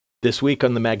This week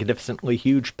on the Magnificently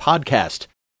Huge podcast.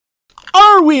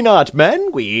 Are we not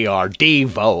men? We are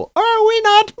DEVO. Are we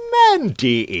not men?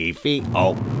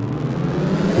 DEVO.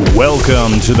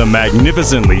 Welcome to the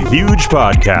Magnificently Huge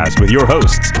podcast with your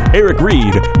hosts, Eric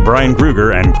Reed, Brian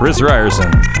Kruger, and Chris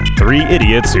Ryerson. Three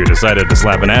idiots who decided to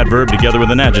slap an adverb together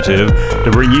with an adjective to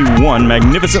bring you one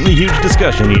magnificently huge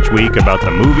discussion each week about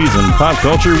the movies and pop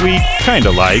culture we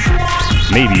kinda like,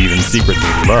 maybe even secretly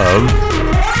love,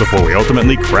 before we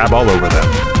ultimately crap all over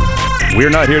them.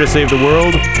 We're not here to save the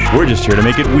world, we're just here to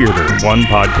make it weirder, one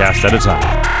podcast at a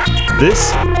time.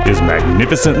 This is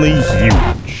Magnificently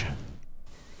Huge.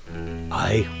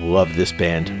 I love this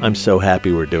band. I'm so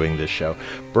happy we're doing this show.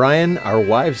 Brian, our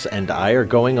wives, and I are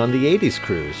going on the 80s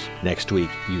cruise next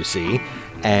week, you see,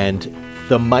 and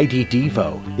the mighty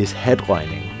DEVO is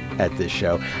headlining at this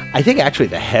show. I think actually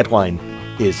the headline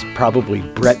is probably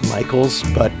Bret Michaels,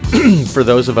 but for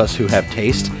those of us who have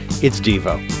taste, it's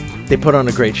DEVO. They put on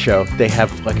a great show. They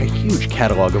have like a huge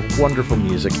catalog of wonderful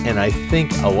music, and I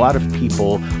think a lot of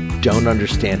people don't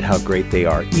understand how great they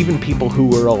are. Even people who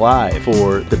were alive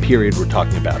for the period we're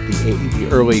talking about, the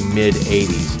early,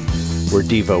 mid-80s, where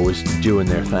DEVO was doing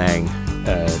their thing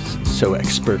so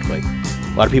expertly.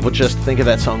 A lot of people just think of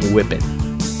that song Whip It.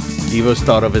 DEVO's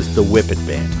thought of as the Whip It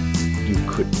band. You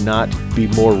could not be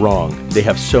more wrong. They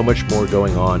have so much more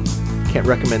going on. Can't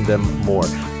recommend them more.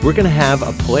 We're going to have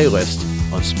a playlist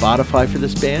on Spotify for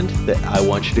this band that I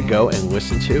want you to go and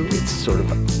listen to. It's sort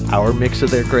of our mix of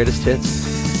their greatest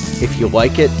hits. If you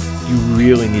like it, you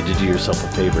really need to do yourself a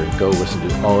favor and go listen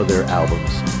to all of their albums.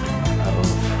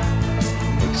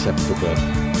 Except for the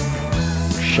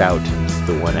Shout and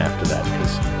the one after that,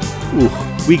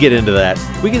 because we get into that.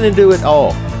 We get into it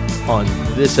all on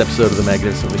this episode of the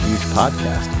Magnificently Huge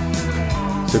podcast.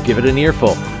 So give it an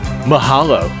earful.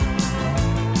 Mahalo.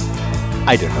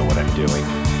 I don't know what I'm doing.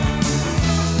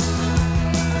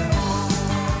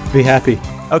 Be happy.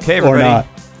 Okay, everybody. Or not.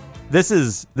 This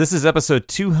is episode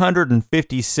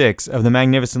 256 of the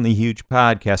Magnificently Huge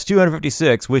podcast.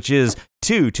 256, which is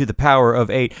 2 to the power of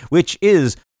 8, which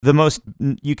is the most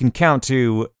you can count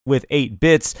to with 8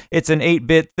 bits. It's an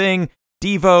 8-bit thing.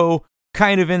 DEVO,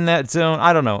 kind of in that zone.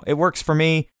 I don't know. It works for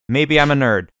me. Maybe I'm a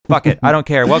nerd. Fuck it. I don't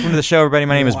care. Welcome to the show, everybody.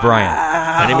 My name is Brian.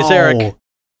 My name is Eric.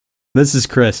 This is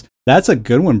Chris. That's a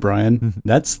good one, Brian.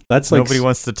 That's like nobody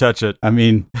wants to touch it. I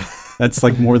mean, that's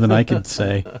like more than I could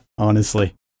say,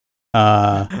 honestly.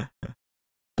 But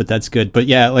that's good. But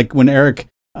yeah, like when Eric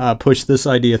pushed this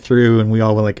idea through and we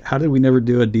all were like, how did we never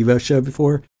do a DEVO show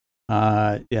before?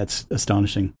 Yeah, it's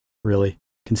astonishing, really,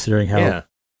 considering how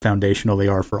foundational they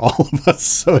are for all of us.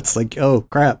 So it's like, oh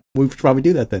crap, we should probably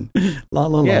do that then.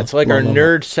 It's like our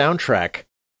nerd soundtrack.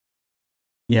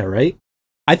 Yeah, right?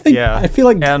 I feel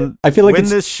like when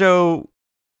this show...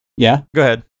 Yeah? Go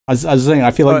ahead. I was saying,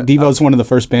 I feel like DEVO's one of the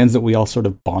first bands that we all sort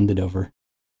of bonded over.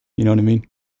 You know what I mean?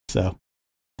 So,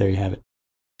 there you have it.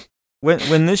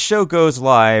 When this show goes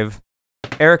live,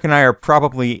 Eric and I are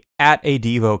probably at a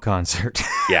DEVO concert.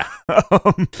 Yeah.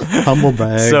 Humble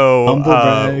brag. So, Humble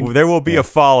brag. there will be a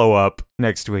follow-up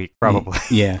next week, probably.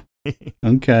 Yeah.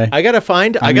 Okay. I gotta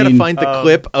find the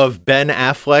clip of Ben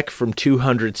Affleck from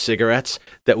 200 Cigarettes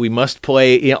that we must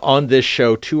play on this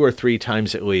show 2 or 3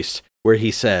 times at least, where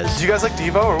he says, "Do you guys like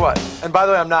DEVO or what?" And by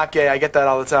the way, I'm not gay. I get that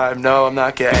all the time. No, I'm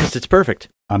not gay. It's perfect.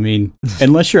 I mean,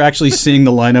 unless you're actually seeing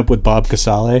the lineup with Bob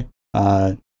Casale,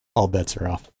 all bets are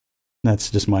off. That's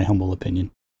just my humble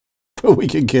opinion. But we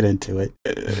can get into it.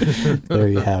 There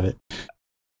you have it.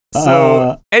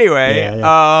 So anyway,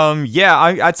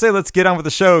 I'd say let's get on with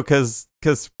the show because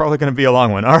probably going to be a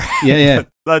long one. All right. Yeah.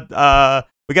 But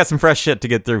we got some fresh shit to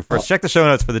get through first. Check the show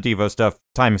notes for the DEVO stuff,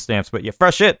 timestamps. But yeah,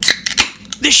 fresh shit.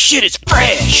 This shit is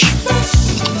fresh.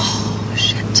 Oh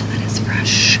shit, that is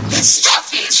fresh. This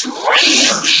stuff is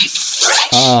really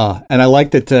fresh. And I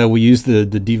like that we used the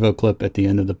DEVO clip at the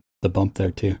end of the bump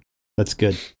there too. That's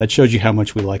good. That shows you how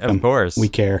much we like them. Of course. We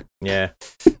care. Yeah.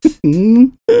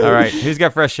 All right. Who's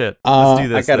got fresh shit? Let's do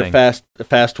this. I got a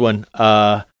fast one.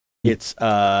 It's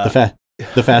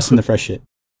the fast and the fresh shit.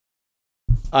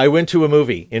 I went to a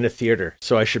movie in a theater,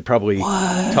 so I should probably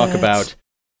talk about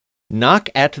Knock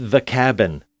at the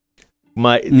Cabin.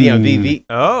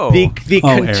 The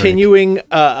continuing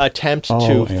attempt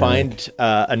to find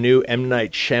a new M.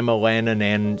 Night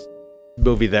Shyamalan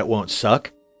movie that won't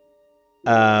suck.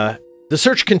 The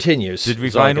search continues. Did we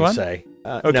find one? Say.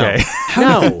 Okay.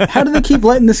 No. How do they keep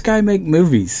letting this guy make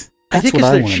movies? I think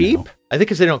because they're cheap. I think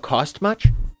because they don't cost much.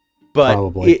 But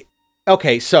probably.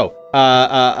 So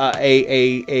a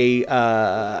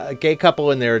gay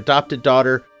couple and their adopted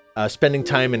daughter spending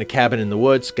time in a cabin in the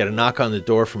woods, get a knock on the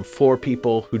door from 4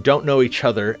 people who don't know each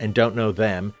other and don't know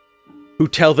them. who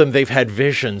tell them they've had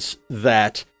visions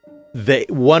that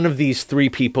one of these three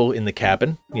people in the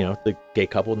cabin, the gay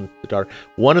couple and the daughter,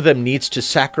 one of them needs to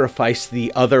sacrifice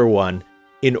the other one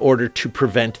in order to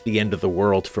prevent the end of the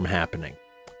world from happening.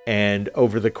 And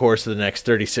over the course of the next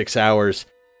 36 hours,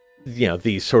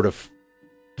 these sort of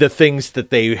the things that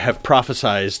they have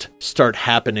prophesized start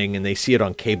happening, and they see it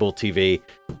on cable TV,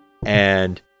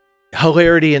 and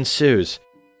hilarity ensues.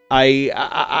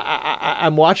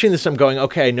 I'm watching this. I'm going,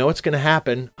 okay, I know what's going to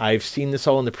happen. I've seen this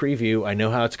all in the preview. I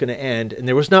know how it's going to end. And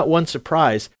there was not one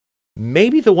surprise.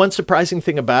 Maybe the one surprising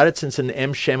thing about it, since an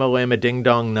M. Shamalama Ding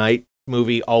Dong Night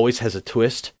movie always has a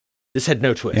twist, this had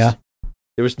no twist. Yeah.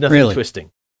 There was nothing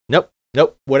twisting. Nope.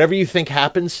 Whatever you think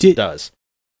happens, does.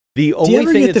 The only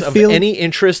thing that's of any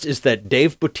interest is that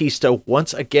Dave Bautista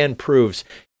once again proves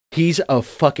he's a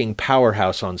fucking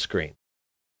powerhouse on screen.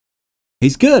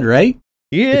 He's good, right?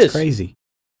 He is. It's crazy.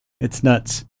 It's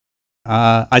nuts.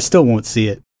 I still won't see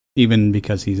it, even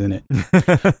because he's in it.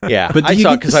 Yeah, but I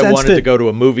saw it because I wanted to go to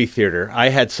a movie theater. I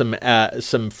had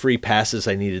some free passes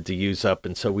I needed to use up,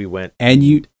 and so we went. And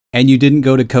you didn't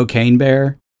go to Cocaine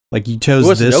Bear? Like, you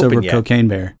chose this over yet. Cocaine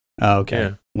Bear? Oh, okay.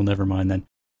 Yeah. Well, never mind then.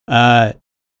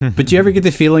 But do you ever get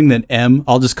the feeling that M,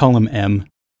 I'll just call him M,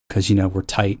 because, we're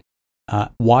tight,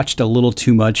 watched a little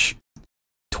too much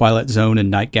Twilight Zone and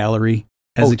Night Gallery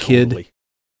as a kid, totally.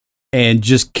 And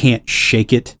just can't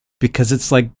shake it, because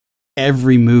it's like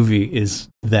every movie is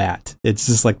that. It's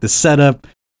just like the setup,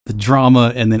 the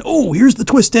drama, and then, here's the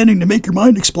twist ending to make your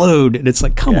mind explode. And it's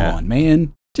like, come on,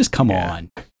 man. Just come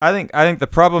on. I think the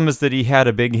problem is that he had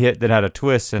a big hit that had a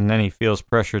twist, and then he feels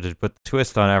pressure to put the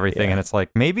twist on everything, and it's like,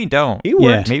 maybe don't. He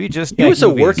worked. Maybe just he was a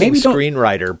working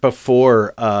screenwriter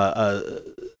before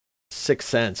Sixth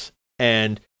Sense,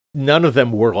 and none of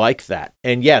them were like that.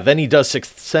 And then he does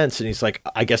Sixth Sense, and he's like,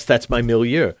 I guess that's my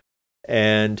milieu.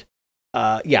 And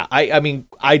I mean,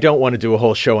 I don't want to do a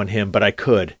whole show on him, but I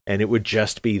could, and it would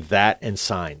just be that and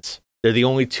Signs. They're the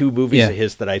only two movies of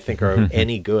his that I think are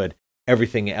any good.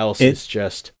 Everything else is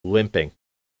just limping.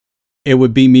 It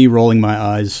would be me rolling my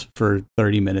eyes for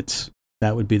 30 minutes.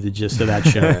 That would be the gist of that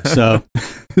show. So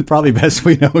probably best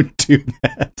we don't do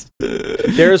that.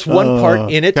 There's one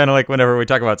part in it. Kind of like whenever we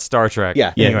talk about Star Trek.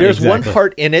 Yeah. There's one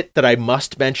part in it that I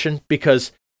must mention,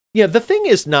 because, the thing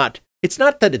is it's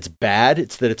not that it's bad,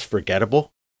 it's that it's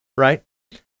forgettable, right?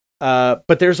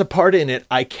 But there's a part in it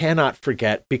I cannot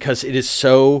forget because it is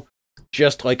so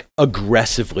just like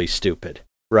aggressively stupid.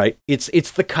 Right.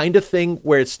 It's the kind of thing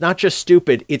where it's not just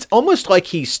stupid. It's almost like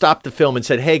he stopped the film and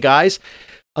said, hey, guys,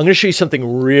 I'm going to show you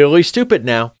something really stupid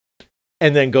now.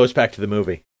 And then goes back to the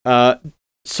movie.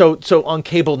 So on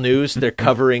cable news, they're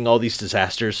covering all these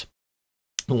disasters.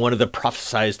 One of the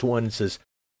prophesized ones is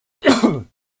a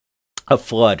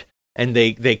flood. And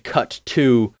they cut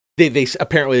to they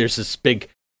apparently there's this big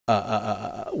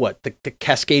the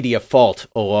Cascadia Fault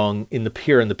in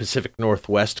the Pacific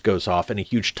Northwest goes off, and a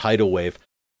huge tidal wave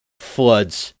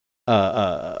floods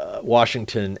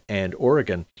Washington and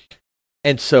Oregon.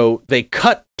 And so they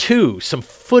cut to some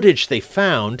footage they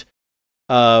found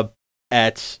on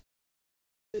the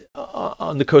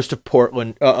coast of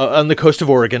Portland, on the coast of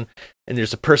Oregon, and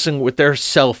there's a person with their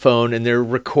cell phone, and they're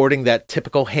recording that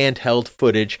typical handheld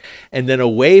footage, and then a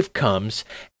wave comes,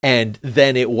 and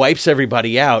then it wipes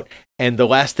everybody out, and the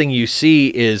last thing you see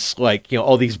is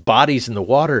all these bodies in the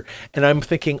water. And I'm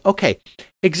thinking, okay,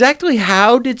 exactly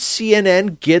how did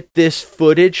CNN get this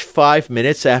footage 5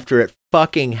 minutes after it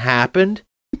fucking happened?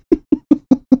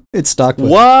 It's stock footage.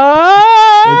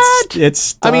 What? It's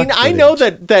stock I mean, footage. I know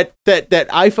that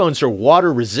iPhones are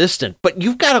water resistant, but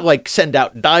you've got to send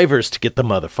out divers to get the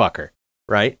motherfucker,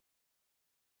 right?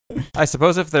 I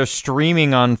suppose if they're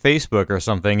streaming on Facebook or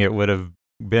something, it would have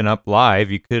been up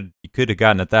live. You could have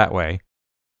gotten it that way.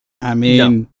 I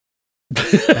mean, no. Yeah.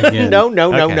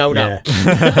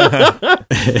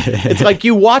 It's like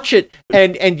you watch it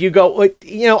and you go,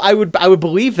 I would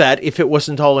believe that if it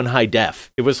wasn't all in high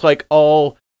def. It was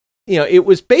all, it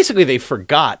was basically they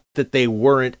forgot that they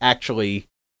weren't actually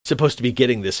supposed to be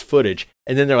getting this footage,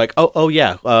 and then they're like, oh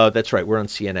yeah, that's right, we're on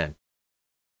CNN.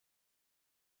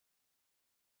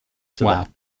 So wow.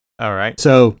 All right.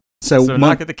 So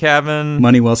knock at the cabin.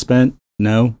 Money well spent?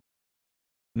 No.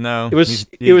 It was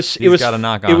got a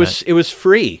knock on it. It was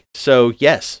free. So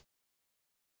yes.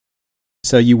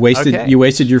 So you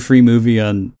wasted your free movie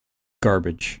on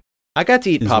garbage. I got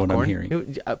to eat popcorn. What I'm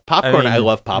hearing. Popcorn. I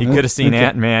love popcorn. You could have seen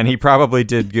Ant-Man. He probably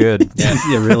did good.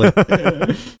 Yeah, really.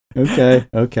 Okay.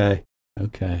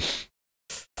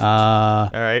 All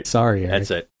right. Sorry, Eric.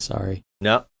 That's it. Sorry.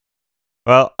 No.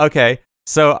 Well, okay.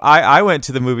 So I went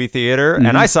to the movie theater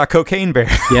and I saw Cocaine Bear.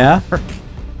 Yeah.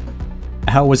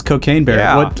 how was Cocaine Bear?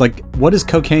 Yeah. What is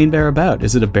Cocaine Bear about?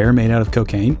 Is it a bear made out of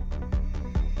cocaine?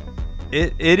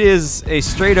 It is a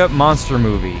straight up monster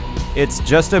movie. It's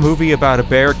just a movie about a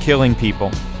bear killing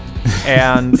people.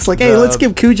 And It's like, hey, let's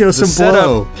give Cujo some setup-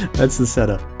 blow. That's the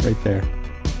setup right there.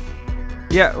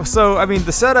 Yeah, so I mean,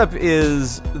 the setup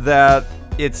is that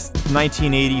it's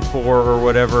 1984 or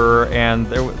whatever, and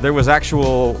there was an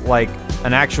actual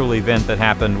event that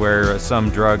happened where some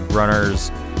drug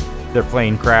runners, their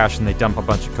plane crashed and they dump a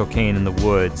bunch of cocaine in the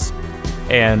woods,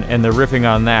 and they're riffing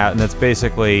on that, and that's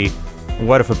basically,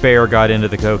 what if a bear got into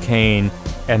the cocaine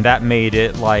and that made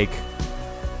it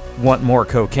want more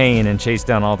cocaine and chase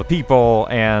down all the people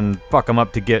and fuck them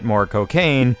up to get more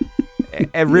cocaine.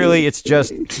 And really, it's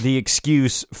just the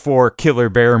excuse for Killer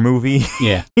Bear movie.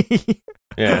 Yeah.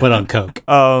 Yeah. But on coke.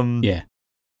 Yeah.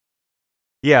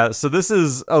 Yeah, so this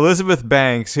is Elizabeth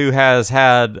Banks, who has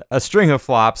had a string of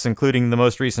flops, including the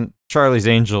most recent Charlie's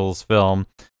Angels film,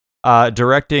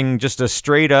 directing just a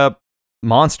straight-up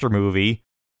monster movie,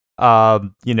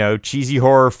 cheesy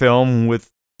horror film with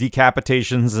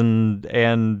decapitations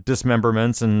and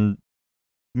dismemberments and,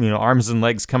 arms and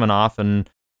legs coming off, and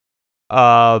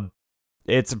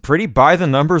it's a pretty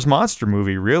by-the-numbers monster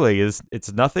movie, really.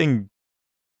 It's nothing...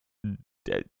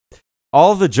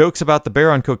 All the jokes about the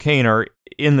bear on cocaine are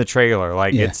in the trailer.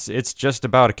 It's just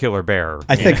about a killer bear.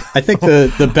 I think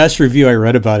the best review I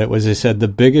read about it was they said the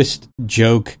biggest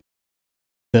joke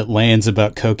that lands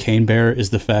about Cocaine Bear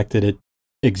is the fact that it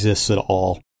exists at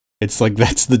all. It's like,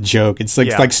 that's the joke. It's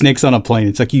like snakes on a plane.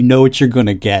 It's like, you know what you're going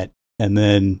to get, and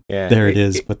then there it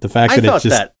is. But the fact that it's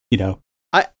just,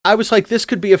 I was like, this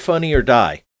could be a Funny or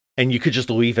Die, and you could just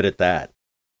leave it at that.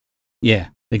 Yeah,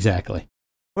 exactly.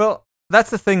 Well, that's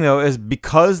the thing, though, is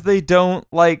because they don't,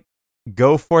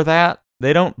 go for that,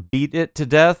 they don't beat it to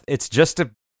death, it's just a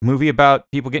movie about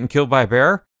people getting killed by a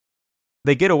bear,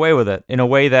 they get away with it in a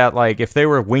way that, if they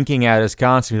were winking at us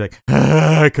constantly,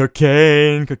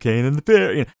 cocaine and the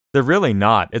bear, they're really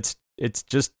not. It's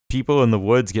just people in the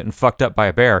woods getting fucked up by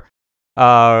a bear.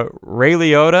 Ray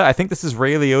Liotta, I think this is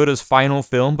Ray Liotta's final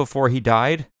film before he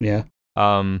died. Yeah.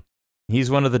 He's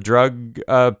one of the drug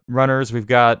runners. We've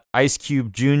got Ice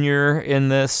Cube Jr. in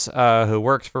this, who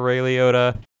works for Ray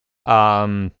Liotta.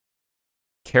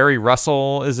 Kerry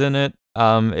Russell is in it.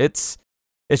 It's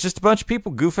just a bunch of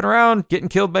people goofing around, getting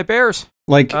killed by bears.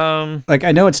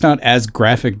 I know it's not as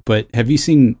graphic, but have you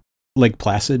seen Lake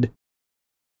Placid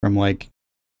from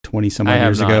 20 some odd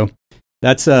years ago?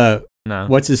 That's no.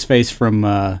 What's his face from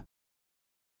A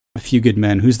Few Good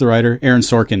Men? Who's the writer? Aaron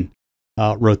Sorkin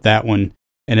wrote that one.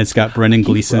 And it's got Brendan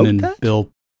Gleeson and Bill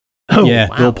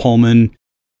Pullman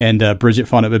and Bridget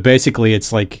Fonda. But basically,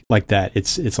 it's like that.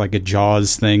 It's like a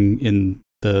Jaws thing in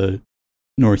the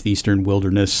northeastern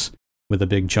wilderness with a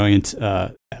big giant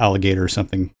alligator or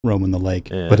something roaming the lake.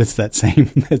 Yeah. But it's that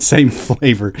same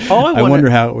flavor. I wonder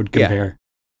how it would compare. Yeah.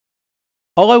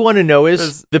 All I want to know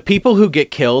is the people who get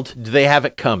killed, do they have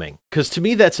it coming? Because to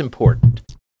me, that's important.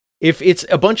 If it's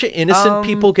a bunch of innocent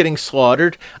people getting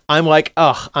slaughtered, I'm like,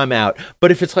 I'm out. But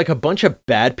if it's a bunch of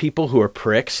bad people who are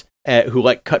pricks,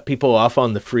 who cut people off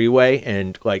on the freeway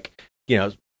and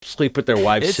sleep with their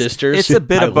wives' sisters, it's a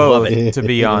bit of both, to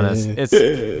be honest.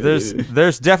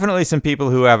 There's definitely some people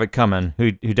who have it coming,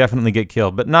 who definitely get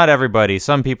killed, but not everybody.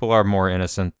 Some people are more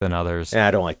innocent than others. Yeah,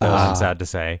 I don't like those. I'm sad to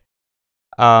say.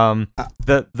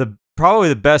 The probably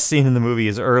the best scene in the movie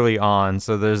is early on.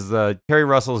 So there's Kerry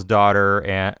Russell's daughter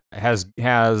and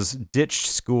has ditched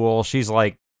school. She's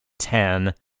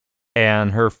 10,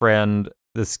 and her friend,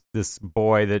 this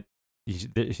boy that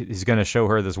he's going to show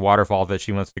her this waterfall that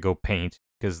she wants to go paint,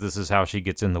 because this is how she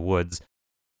gets in the woods.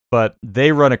 But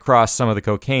they run across some of the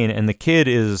cocaine, and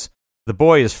the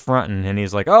boy is fronting, and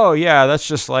he's like, oh yeah, that's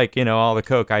just all the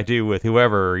coke I do with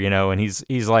whoever, and he's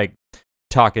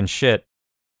talking shit.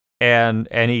 And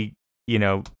he,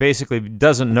 basically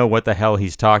doesn't know what the hell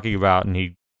he's talking about. And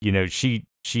he,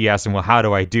 she asked him, well, how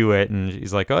do I do it? And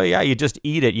he's like, oh yeah, you just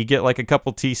eat it. You get a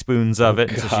couple teaspoons of it.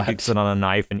 And so she gets it on a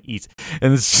knife and eats.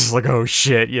 And it's just oh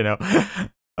shit,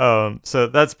 So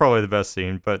that's probably the best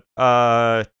scene. But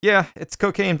yeah, it's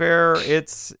Cocaine Bear.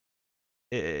 It's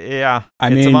a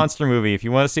monster movie. If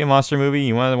you want to see a monster movie,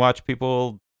 you want to watch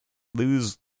people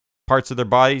lose parts of their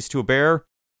bodies to a bear,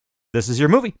 this is your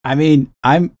movie. I mean,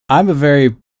 I'm a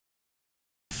very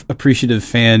appreciative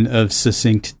fan of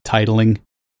succinct titling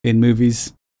in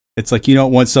movies. It's you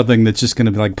don't want something that's just going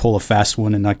to be pull a fast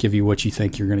one and not give you what you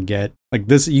think you're going to get.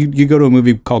 This, you go to a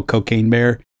movie called Cocaine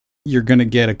Bear, you're going to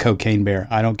get a cocaine bear.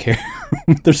 I don't care.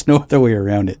 There's no other way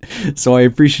around it. So I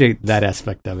appreciate that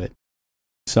aspect of it.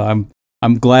 So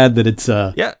I'm glad that it's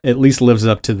at least lives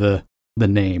up to the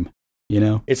name, you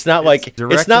know? It's not like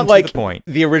direct it's not and to like the point.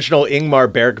 the original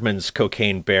Ingmar Bergman's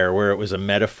Cocaine Bear, where it was a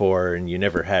metaphor and you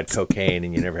never had cocaine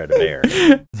and you never had a bear.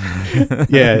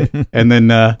 Yeah, and then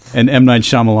an M. Night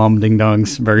Shyamalan Ding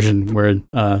Dong's version where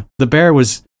the bear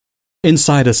was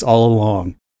inside us all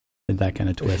along. And that kind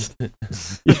of twist. Oh,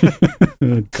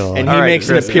 God. And he All right, makes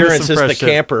Chris, an give us appearance some as the fresh shit.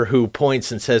 camper who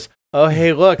points and says, "Oh,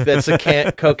 hey, look, that's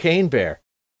a cocaine bear."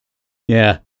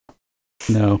 Yeah.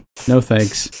 No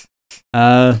thanks.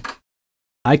 I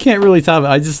can't really talk.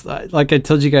 Like I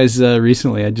told you guys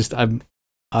recently. I'm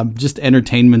just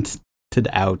entertainment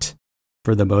out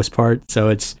for the most part.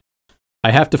 So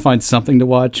I have to find something to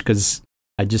watch because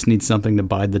I just need something to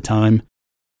bide the time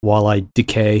while I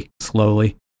decay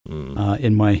slowly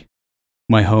in my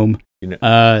home. You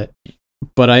know,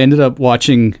 But I ended up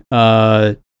watching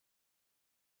like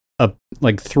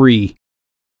 3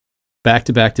 back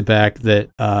to back that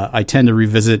I tend to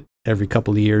revisit every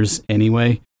couple of years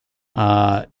anyway.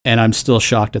 And I'm still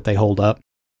shocked that they hold up.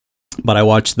 But I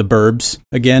watched The Burbs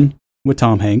again with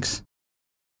Tom Hanks.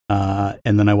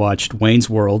 And then I watched Wayne's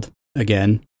World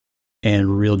again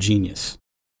and Real Genius.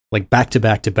 Like back to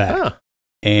back. Huh.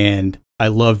 And I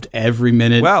loved every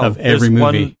minute of every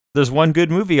movie. There's one good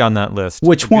movie on that list.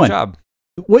 Which Good one? job.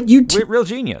 What you Real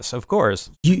Genius, of course.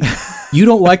 you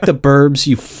don't like The Burbs,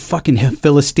 you fucking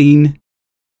Philistine.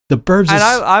 The Burbs And is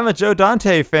I'm a Joe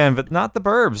Dante fan, but not The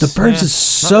Burbs. The Burbs Yeah, is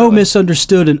so not really.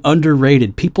 misunderstood and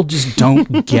underrated. People just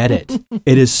don't get it.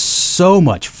 It is so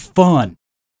much fun.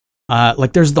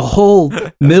 Like there's the whole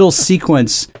middle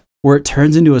sequence where it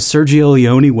turns into a Sergio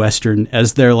Leone Western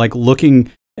as they're like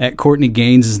looking at Courtney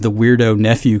Gaines as the weirdo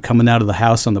nephew coming out of the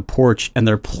house on the porch, and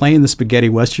they're playing the spaghetti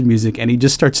Western music, and he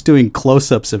just starts doing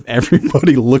close-ups of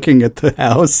everybody looking at the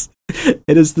house.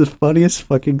 It is the funniest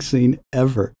fucking scene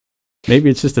ever. Maybe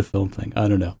it's just a film thing. I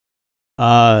don't know.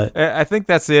 I think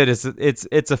that's it.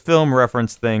 It's a film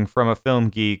reference thing from a film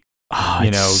geek.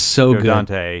 It's so Joe good.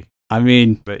 Dante. I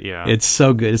mean, But yeah, it's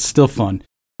so good. It's still fun.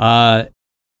 And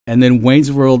then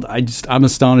Wayne's World, I'm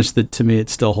astonished that to me it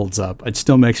still holds up. It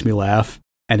still makes me laugh,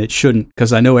 and it shouldn't,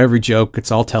 because I know every joke. It's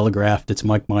all telegraphed. It's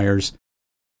Mike Myers,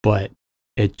 but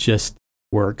it just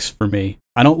works for me.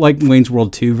 I don't like Wayne's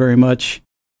World 2 very much,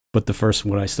 but the first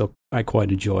one I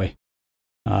quite enjoy.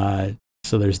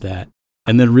 So there's that.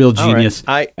 And then Real Genius.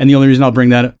 Right. And the only reason I'll bring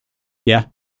that up, yeah.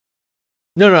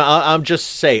 No, I'm just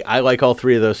say I like all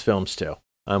 3 of those films too.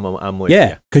 I'm with you.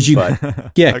 Yeah, because you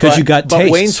got but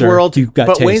taste. Wayne's sir. World, You've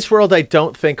got taste. Wayne's World, I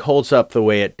don't think holds up the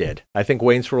way it did. I think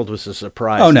Wayne's World was a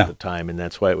surprise at the time, and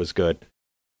that's why it was good.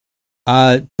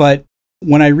 But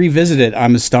when I revisit it,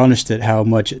 I'm astonished at how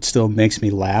much it still makes me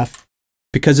laugh,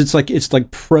 because it's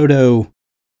like proto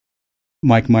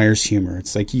Mike Myers humor.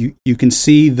 It's like you can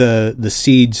see the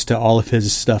seeds to all of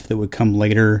his stuff that would come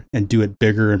later and do it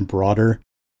bigger and broader.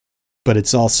 But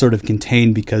it's all sort of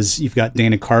contained because you've got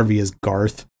Dana Carvey as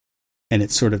Garth, and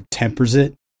it sort of tempers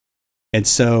it. And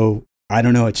so I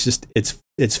don't know. It's just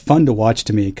it's fun to watch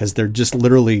to me, because they're just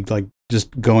literally like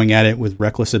just going at it with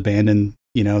reckless abandon.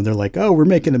 You know, they're like, "Oh, we're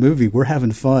making a movie. We're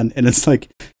having fun," and it's like,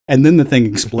 and then the thing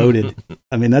exploded.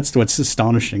 I mean, that's what's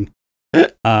astonishing.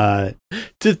 To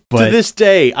this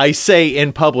day, I say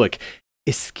in public,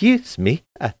 "Excuse me,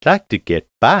 I'd like to get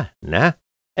by now,"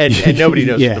 and nobody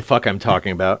knows what the fuck I'm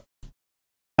talking about.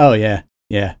 Oh yeah.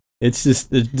 It's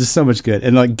just so much good.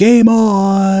 And like Game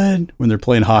On when they're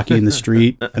playing hockey in the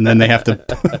street, and then they have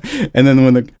to, and then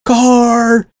when the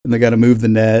car, and they got to move the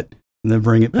net and then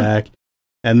bring it back,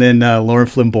 and then Lauren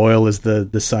Flynn Boyle is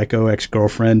the psycho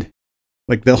ex-girlfriend.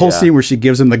 Like the whole scene where she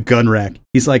gives him the gun rack.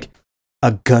 He's like,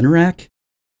 "A gun rack?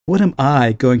 What am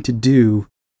I going to do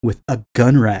with a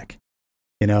gun rack?"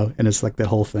 You know, and it's like that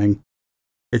whole thing.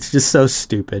 It's just so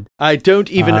stupid. I don't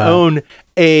even own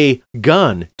a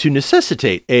gun to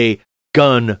necessitate a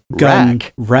gun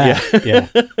rack. Yeah.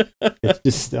 It's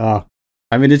just, I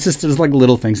mean, it's just, there's like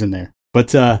little things in there,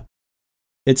 but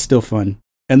it's still fun.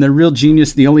 And the Real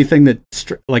Genius, the only thing that,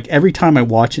 like every time I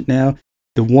watch it now,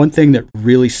 the one thing that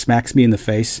really smacks me in the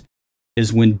face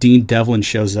is when Dean Devlin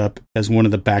shows up as one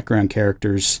of the background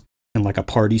characters in like a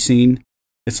party scene.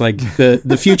 It's like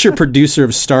the future producer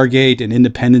of Stargate and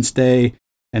Independence Day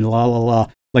and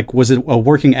like was a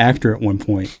working actor at one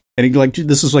point, and he like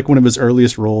this was like one of his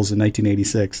earliest roles in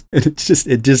 1986, and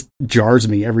it just jars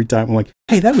me every time. I'm like,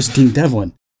 hey, that was Dean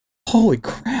Devlin, holy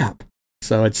crap!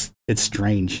 So it's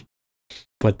strange,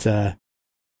 but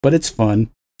it's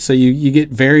fun. So you get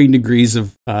varying degrees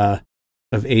of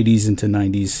 80s into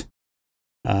 90s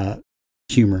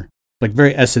humor, like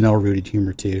very SNL rooted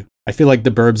humor too. I feel like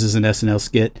The Burbs is an SNL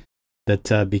skit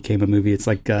that became a movie. It's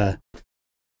like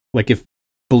if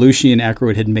Belushi and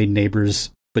Aykroyd had made Neighbors,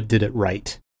 but did it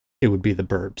right. it would be The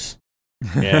Burbs.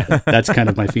 Yeah. That's kind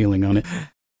of my feeling on it.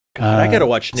 God, I got to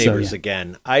watch Neighbors so, yeah.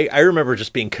 again. I remember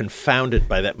just being confounded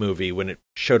by that movie when it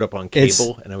showed up on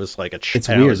cable, and I was like I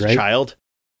was a right? child.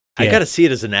 I got to see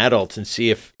it as an adult and see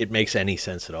if it makes any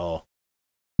sense at all.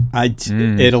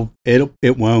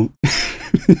 It won't.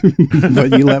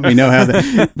 But you let me know how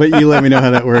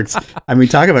that works. I mean,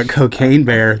 talk about Cocaine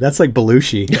Bear. That's like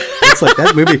Belushi. That's like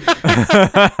that movie.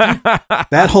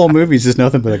 That whole movie is just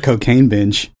nothing but a cocaine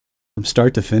binge from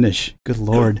start to finish. Good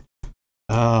Lord.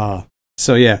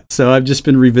 So I've just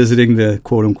been revisiting the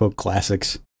quote unquote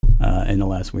classics in the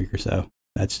last week or so.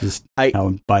 That's just how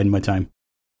I'm biding my time.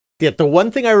 Yeah, the one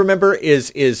thing I remember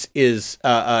is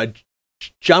John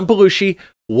Belushi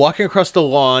walking across the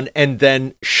lawn and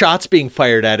then shots being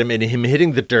fired at him and him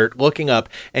hitting the dirt, looking up,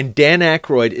 and Dan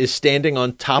Aykroyd is standing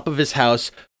on top of his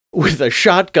house with a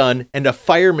shotgun and a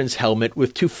fireman's helmet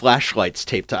with 2 flashlights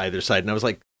taped to either side. And I was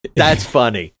like, that's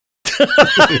funny.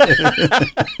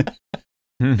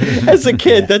 As a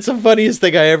kid, that's the funniest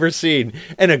thing I ever seen.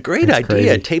 And a great idea.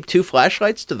 Crazy. Tape 2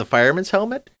 flashlights to the fireman's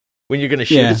helmet when you're going to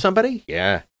shoot at somebody.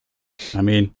 Yeah. I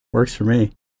mean, works for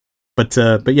me. But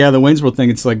yeah, the Wayne's World thing,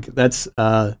 it's like that's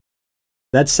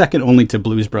second only to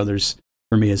Blues Brothers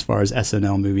for me as far as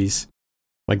SNL movies.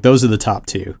 Like those are the top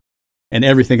 2. And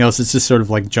everything else is just sort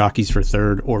of like jockeys for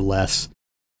third or less.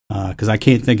 Because I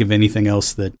can't think of anything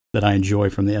else that I enjoy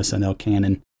from the SNL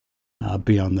canon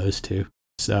beyond those 2.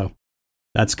 So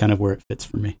that's kind of where it fits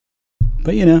for me.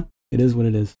 But it is what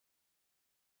it is.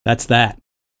 That's that.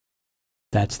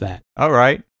 All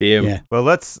right. Yeah. Well,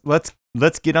 let's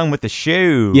get on with the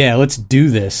show. Yeah, let's do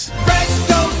this.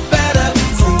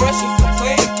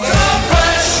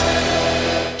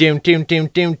 Doom doom doom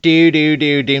doom doo doo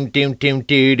doo doom doom doom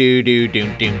doo doo doo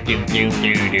doom doom doom doom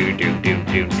doo doo doom doom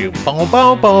doom doom boom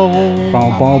boom boom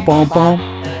Boom, boom, boom, boom.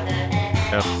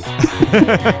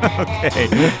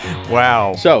 Okay.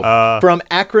 Wow. So, from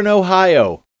Akron,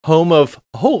 Ohio, home of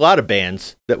a whole lot of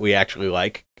bands that we actually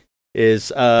like,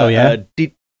 is okay.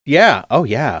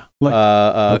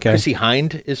 Chrissy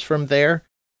Hind is from there,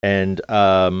 and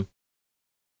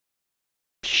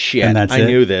shit, And that's I it?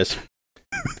 knew this.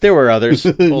 There were others.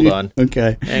 Hold on.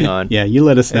 Okay. Hang on. Yeah, you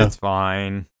let us know. It's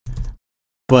fine.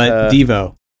 But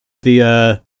Devo,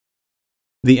 the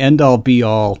end all be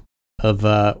all of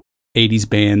 80s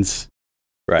bands,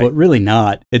 Right. but really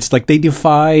not. It's like they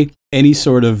defy any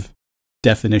sort of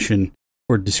definition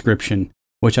or description,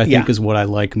 which I think is what I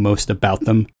like most about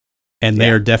them. And they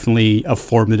are definitely a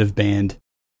formative band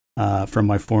from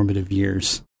my formative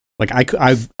years. Like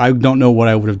I don't know what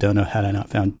I would have done had I not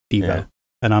found Devo. Yeah.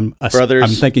 And I'm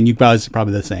Brothers- thinking you guys are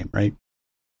probably the same, right?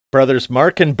 Brothers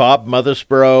Mark and Bob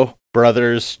Mothersbaugh,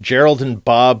 brothers Gerald and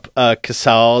Bob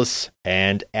Casals,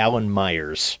 and Alan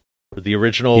Myers were the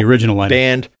original lineup.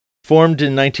 band, formed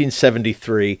in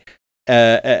 1973.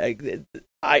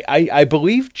 I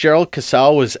believe Gerald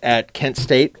Casal was at Kent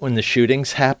State when the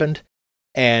shootings happened,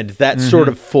 and that sort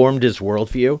of formed his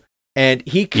worldview. And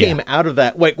he came out of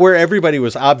that, where everybody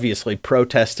was obviously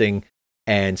protesting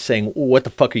and saying, what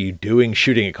the fuck are you doing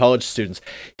shooting at college students?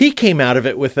 He came out of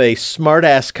it with a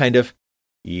smart-ass kind of,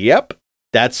 yep,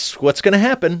 that's what's going to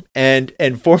happen, and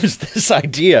forms this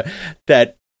idea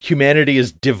that humanity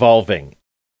is devolving.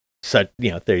 So,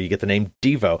 there you get the name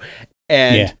Devo.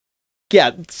 And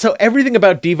so everything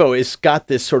about Devo has got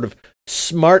this sort of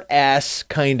smart-ass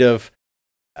kind of,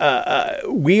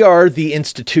 we are the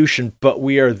institution, but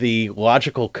we are the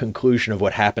logical conclusion of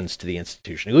what happens to the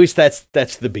institution. At least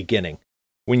that's the beginning.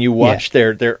 When you watch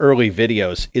their early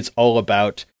videos, it's all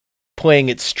about playing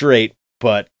it straight,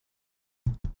 but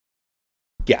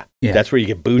that's where you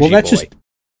get bougie boy. That's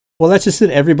just it.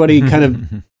 Everybody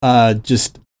kind of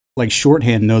just like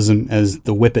shorthand knows them as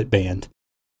the Whip It Band,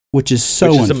 which is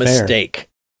so unfair. A mistake.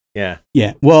 Yeah.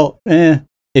 Yeah. Well,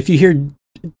 if you hear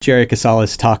Jerry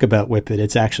Casales talk about Whip It,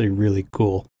 it's actually really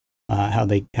cool how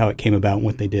it came about and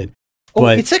what they did.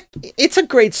 But it's a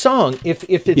great song if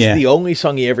it's the only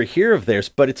song you ever hear of theirs,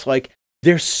 but it's like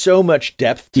there's so much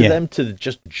depth to them to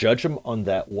just judge them on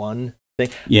that one thing.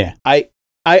 Yeah. I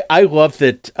love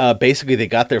that basically they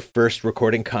got their first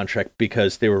recording contract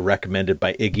because they were recommended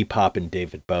by Iggy Pop and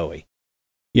David Bowie.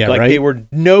 Yeah, like right? They were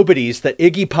nobodies that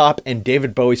Iggy Pop and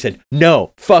David Bowie said,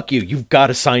 no, fuck you, you've got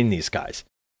to sign these guys.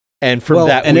 And from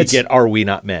that we get Are We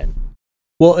Not Men?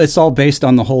 Well, it's all based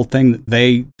on the whole thing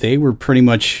that they were pretty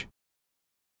much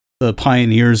the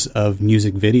pioneers of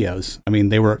music videos. I mean,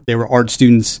 they were art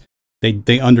students.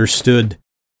 They understood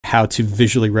how to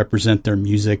visually represent their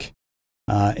music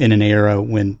in an era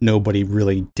when nobody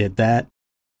really did that.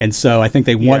 And so I think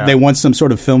they won some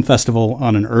sort of film festival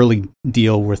on an early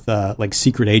deal with like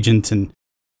Secret Agent, and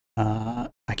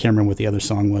I I can't remember what the other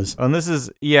song was. And this is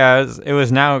it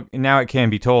was now it can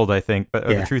be told, I think, but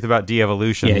or the truth about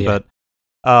de-evolution. But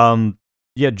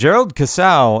Gerald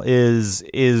Casale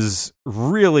is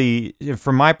really,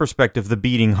 from my perspective, the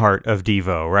beating heart of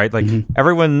DEVO, right? Like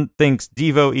everyone thinks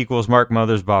DEVO equals Mark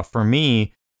Mothersbaugh. For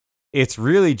me, it's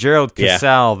really Gerald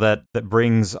Casale that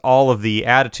brings all of the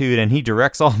attitude, and he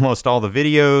directs almost all the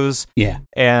videos. Yeah,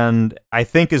 and I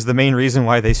think is the main reason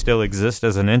why they still exist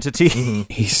as an entity.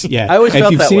 I always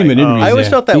felt that way. I always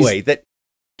felt that way, that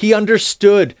he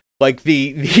understood like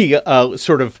the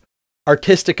sort of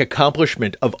artistic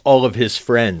accomplishment of all of his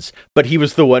friends, but he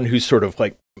was the one who sort of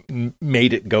like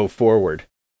made it go forward.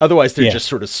 Otherwise, they're just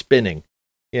sort of spinning.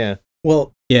 Yeah.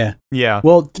 Well,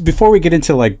 Well, before we get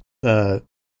into like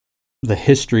the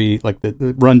history, like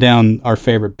the rundown our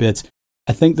favorite bits,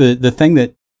 I think the thing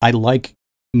that I like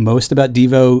most about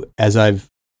DEVO as I've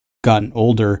gotten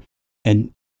older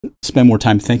and spend more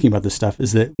time thinking about this stuff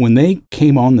is that when they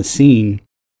came on the scene,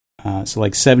 so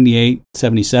like 78,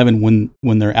 77,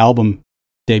 when their album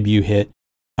debut hit,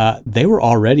 they were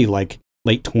already like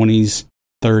late 20s,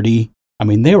 30. I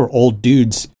mean, they were old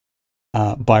dudes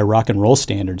by rock and roll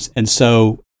standards. And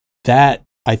so that,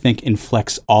 I think,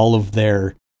 inflects all of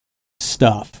their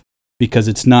stuff, because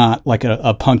it's not like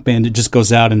a punk band that just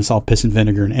goes out and it's all piss and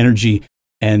vinegar and energy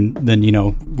and then,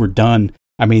 we're done.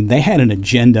 I mean, they had an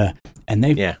agenda and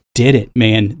they did it,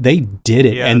 man. They did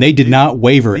it, and they did not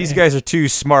waver. These guys are too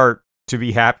smart to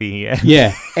be happy.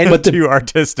 And but too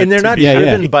artistic. And they're not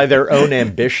driven by their own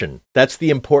ambition. That's the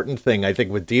important thing, I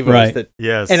think, with DEVO. Is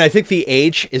that, and I think the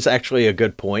age is actually a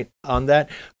good point on that.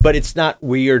 But it's not,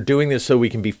 we are doing this so we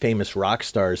can be famous rock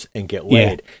stars and get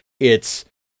laid. It's,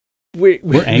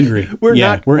 we're angry. We're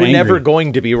never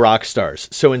going to be rock stars.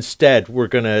 So instead, we're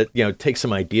going to, take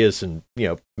some ideas and,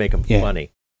 make them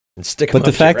funny. And stick them up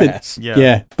your ass.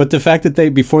 But the fact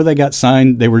that before they got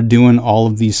signed, they were doing all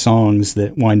of these songs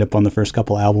that wind up on the first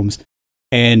couple albums,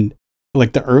 and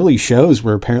like the early shows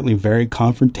were apparently very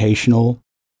confrontational.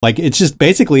 Like it's just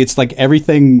basically it's like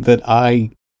everything that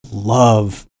I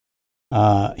love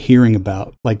hearing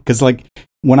about. Like because like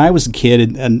when I was a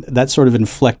kid, and that sort of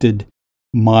inflected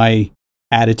my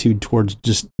attitude towards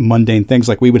just mundane things.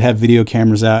 Like we would have video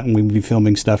cameras out and we would be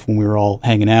filming stuff when we were all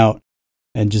hanging out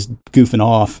and just goofing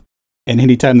off. And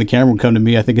anytime the camera would come to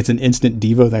me, I think it's an instant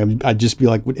DEVO thing. I'd just be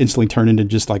like, would instantly turn into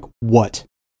just like, what?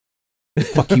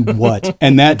 Fuck you, what?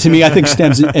 And that to me, I think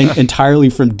stems entirely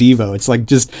from DEVO. It's like,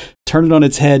 just turn it on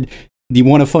its head. Do you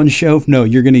want a fun show? No,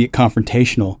 you're going to get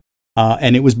confrontational.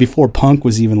 And it was before punk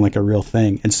was even like a real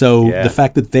thing. And so the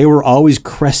fact that they were always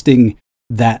cresting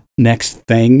that next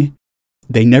thing,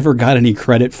 they never got any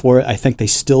credit for it. I think they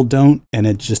still don't. And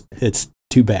it's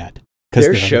too bad.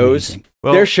 Their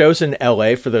shows in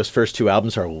LA for those first two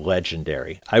albums are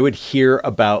legendary. I would hear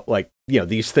about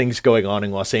these things going on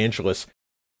in Los Angeles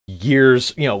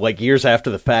years after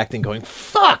the fact and going,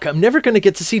 fuck, I'm never going to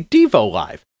get to see DEVO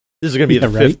live. This is going to be the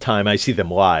fifth time I see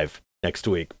them live next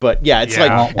week. But it's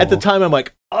like at the time I'm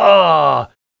like, oh,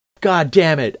 God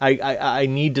damn it. I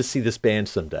need to see this band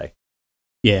someday.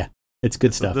 Yeah. It's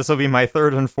good stuff. This will be my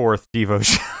third and fourth DEVO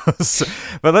shows.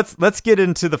 But let's get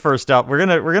into the first album.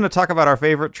 We're gonna talk about our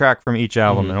favorite track from each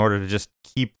album in order to just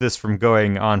keep this from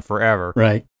going on forever.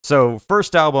 Right. So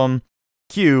first album,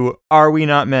 Q, Are We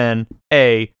Not Men?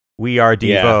 A, We Are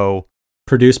DEVO.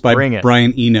 Produced by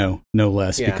Brian Eno, no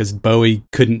less, because Bowie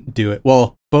couldn't do it.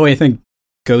 Well, Bowie, I think,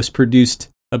 ghost produced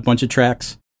a bunch of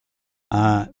tracks.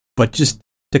 But just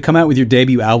to come out with your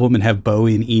debut album and have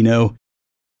Bowie and Eno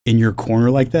in your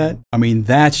corner like that, I mean,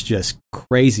 that's just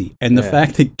crazy. And the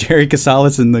fact that Jerry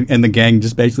Casales and the gang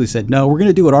just basically said, no, we're going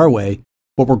to do it our way,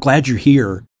 but we're glad you're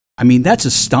here. I mean, that's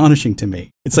astonishing to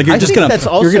me. It's like you're going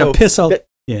to piss off.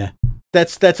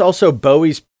 That's also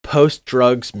Bowie's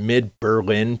post-drugs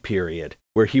mid-Berlin period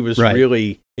where he was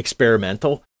really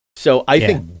experimental. So I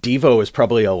think DEVO is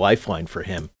probably a lifeline for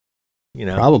him.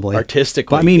 Probably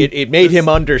artistically. But, I mean, it made him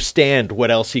understand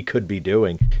what else he could be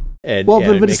doing. And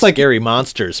but it's like Scary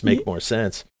Monsters make more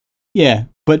sense. Yeah,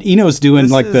 but Eno's doing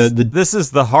this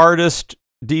is the hardest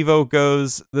DEVO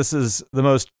goes. This is the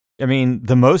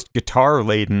most guitar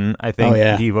laden, I think,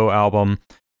 DEVO album,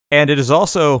 and it is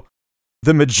also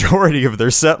the majority of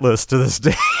their set list to this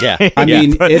day. Yeah,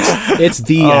 it's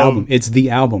the album. It's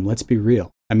the album. Let's be real.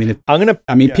 I mean,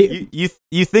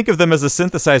 you think of them as a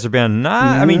synthesizer band?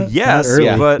 Yes,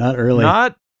 but not early.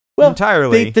 Not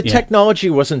entirely. The technology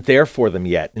wasn't there for them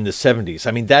yet in the 70s.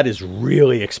 I mean, that is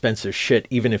really expensive shit,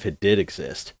 even if it did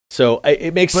exist. So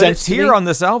it makes sense. It's here on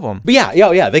this album. But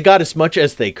yeah. They got as much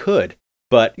as they could.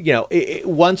 But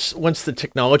once the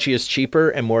technology is cheaper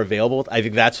and more available, I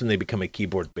think that's when they become a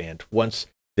keyboard band. Once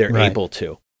they're able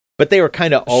to. But they were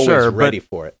kind of always ready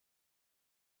for it.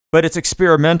 But it's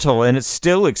experimental, and it's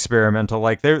still experimental.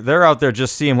 Like they're out there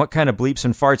just seeing what kind of bleeps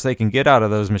and farts they can get out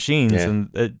of those machines,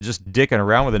 and just dicking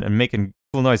around with it and making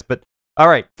cool noise. But all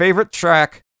right, favorite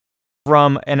track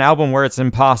from an album where it's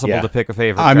impossible to pick a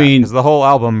favorite. I mean, because the whole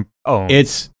album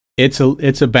owns. It's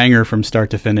a banger from start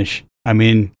to finish. I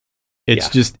mean, it's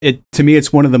just to me,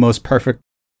 it's one of the most perfect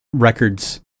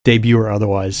records, debut or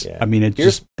otherwise. Yeah. I mean, it's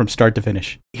just from start to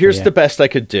finish. Here's the best I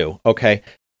could do. Okay,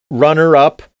 runner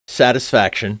up.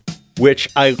 Satisfaction, which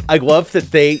I love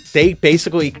that they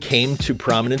basically came to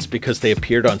prominence because they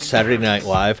appeared on Saturday Night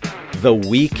Live the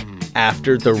week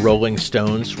after the Rolling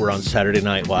Stones were on Saturday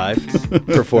Night Live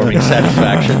performing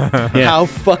Satisfaction. How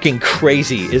fucking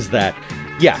crazy is that?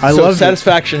 Yeah, I love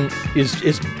Satisfaction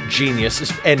is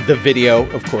genius, and the video,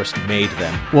 of course, made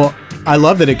them. Well, I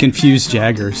love that it confused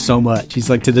Jagger so much. He's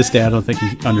like, to this day, I don't think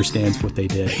he understands what they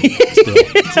did.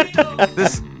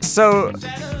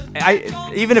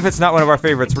 Even if it's not one of our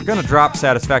favorites, we're going to drop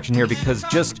Satisfaction here because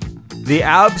just the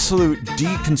absolute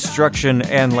deconstruction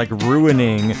and like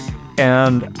ruining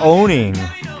and owning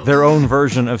their own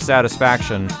version of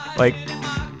Satisfaction. Like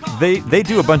they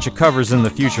do a bunch of covers in the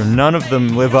future. None of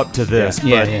them live up to this.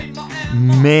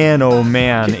 Man, oh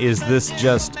man, is this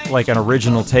just like an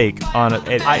original take on it?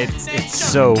 It's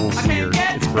so weird.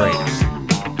 It's great.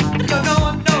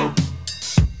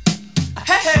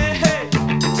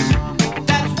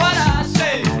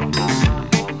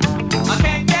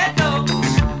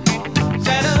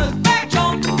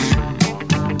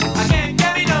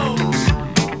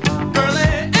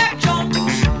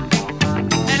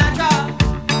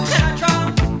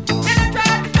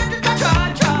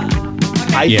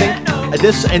 I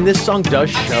think this song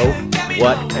does show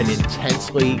what an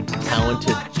intensely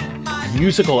talented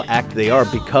musical act they are,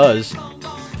 because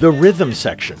the rhythm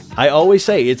section, I always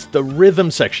say it's the rhythm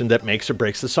section that makes or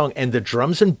breaks the song, and the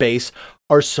drums and bass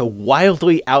are so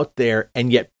wildly out there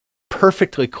and yet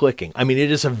perfectly clicking. I mean,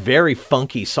 it is a very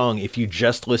funky song if you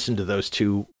just listen to those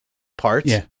two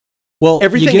parts. Yeah. Well,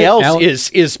 everything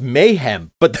else is mayhem,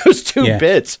 but those two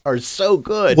bits are so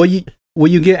good. Well,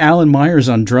 you get Alan Myers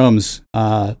on drums,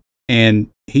 and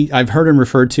I've heard him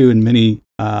referred to in many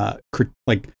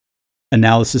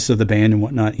analysis of the band and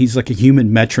whatnot. He's like a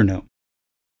human metronome,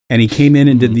 and he came in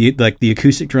and did the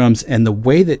acoustic drums, and the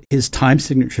way that his time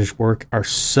signatures work are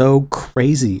so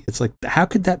crazy. It's like, how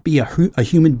could that be a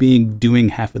human being doing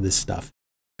half of this stuff?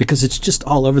 Because it's just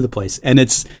all over the place, and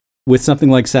it's with something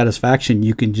like Satisfaction,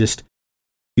 you can just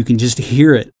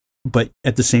hear it. But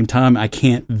at the same time, I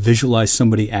can't visualize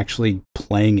somebody actually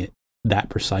playing it that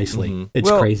precisely. Mm-hmm.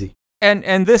 It's crazy.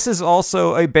 And this is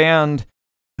also a band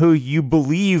who you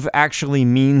believe actually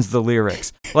means the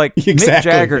lyrics. Like, Mick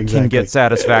Jagger can get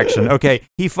Satisfaction. Okay,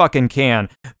 he fucking can.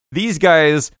 These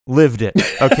guys lived it.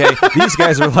 Okay, these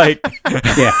guys are like,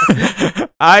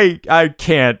 I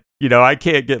can't, I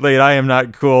can't get laid. I am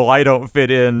not cool. I don't fit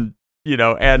in.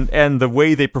 And the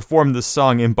way they perform this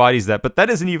song embodies that. But that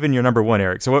isn't even your number one,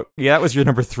 Eric. So that was your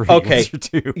number three. Okay.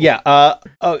 What's your two? Yeah.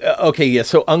 Okay. Yeah.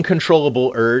 So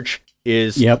Uncontrollable Urge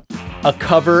is a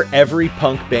cover every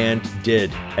punk band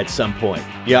did at some point.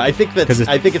 Yeah. I think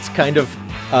it's kind of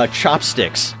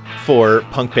chopsticks for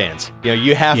punk bands.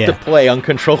 You have to play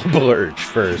Uncontrollable Urge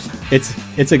first.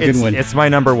 It's a good one. It's my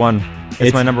number one.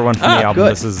 It's my number one from the album.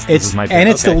 Good. This is my pick. And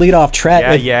it's the lead-off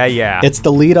track. Yeah. It's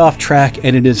the lead-off track,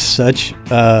 and it is such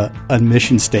a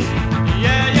mission statement.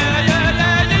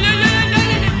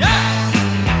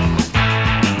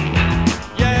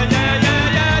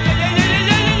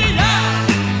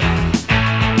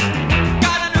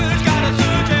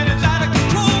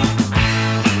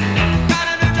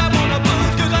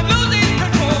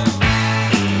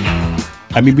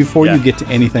 I mean, before you get to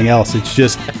anything else, it's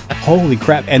just holy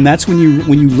crap. And that's when you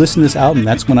listen to this album,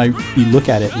 that's when you look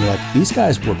at it and you're like,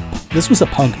 this was a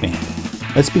punk band.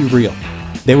 Let's be real.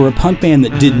 They were a punk band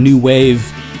that did new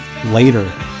wave later,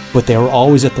 but they were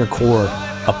always at their core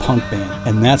a punk band.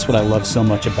 And that's what I love so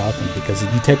much about them, because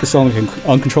if you take a song like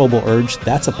Uncontrollable Urge,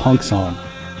 that's a punk song.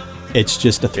 It's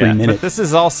just a 3-minute. But this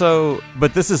is also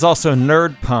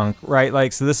nerd punk, right?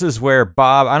 Like, so this is where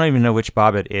Bob, I don't even know which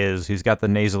Bob it is, who's got the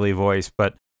nasally voice,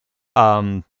 but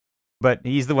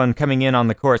he's the one coming in on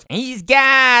the chorus. He's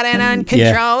got an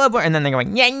uncontrollable, and then they're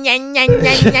going yang yang yang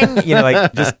yang yang.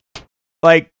 Like, just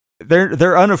like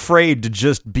they're unafraid to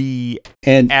just be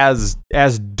as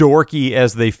dorky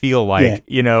as they feel like,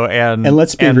 and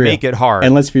let's be real. Make it hard.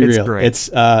 And let's be real. Great. It's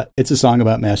a song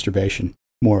about masturbation,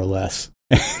 more or less.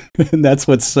 And that's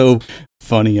what's so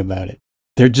funny about it.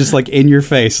 They're just like in your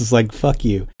face. It's like, fuck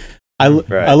you.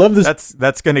 I love this.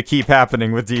 That's going to keep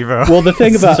happening with Devo. Well, the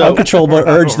thing about Uncontrollable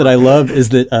Urge that I love is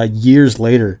that years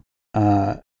later,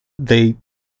 I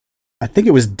think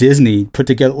it was Disney put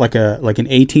together like an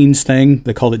 18s thing.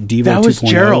 They called it Devo 2.0. That was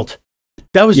Gerald.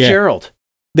 That was Gerald.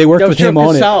 They worked with him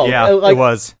on it. Yeah, it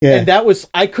was. Yeah. And that was,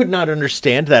 I could not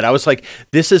understand that. I was like,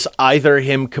 this is either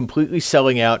him completely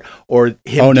selling out or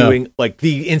him doing like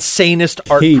the insanest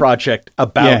art project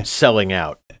about selling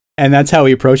out. And that's how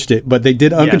he approached it. But they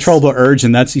did Uncontrollable Urge,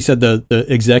 and he said the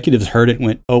executives heard it and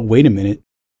went, oh, wait a minute.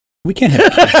 We can't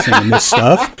have kids singing this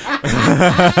stuff.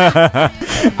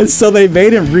 And so they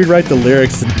made him rewrite the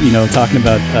lyrics, talking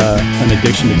about an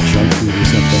addiction to junk food or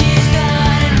something.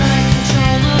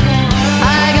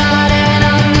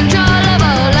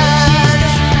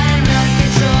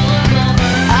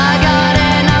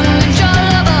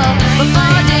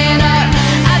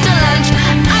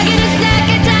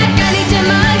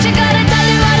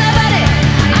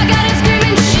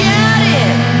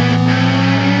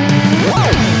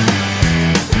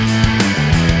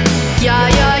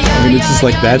 It's just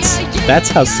like that's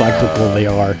how cyclical they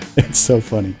are. It's so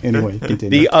funny. Anyway,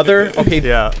 continue.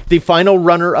 The final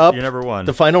runner-up. You're number one.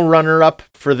 The final runner-up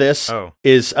for this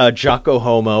is Jocko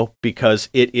Homo, because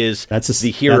it is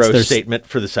the hero statement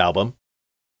for this album.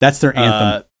 That's their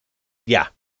anthem. Yeah,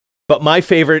 but my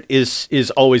favorite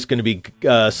is always going to be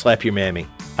 "Slap Your Mammy."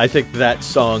 I think that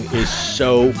song is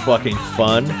so fucking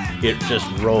fun. It just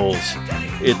rolls.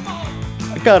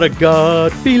 I got a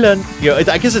gut feeling.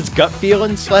 I guess it's gut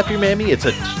feeling. Slap Your Mammy. It's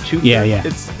a two. Yeah.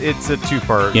 It's a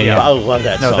two-part. Yeah. I love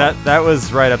that song. No, that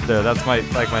was right up there. That's my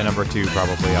number 2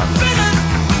 probably on this.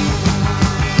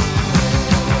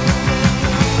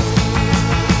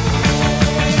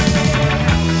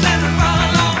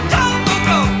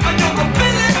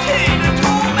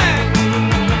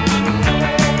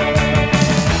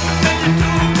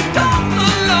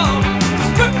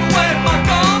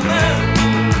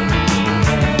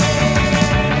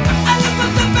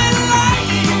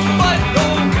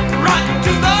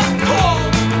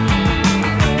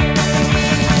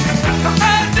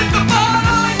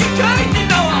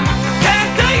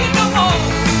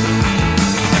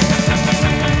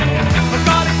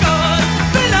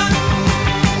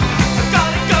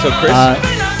 So Chris, Chris,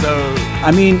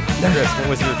 what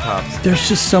was your tops? There's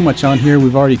just so much on here.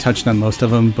 We've already touched on most of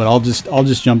them, but I'll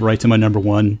just jump right to my number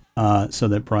 1, so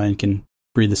that Brian can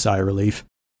breathe a sigh of relief.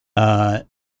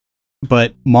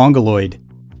 But Mongoloid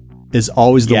is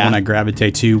always the one I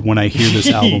gravitate to when I hear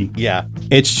this album. Yeah,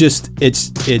 it's just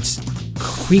it's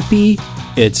creepy.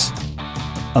 It's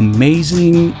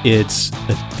amazing. It's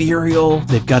ethereal.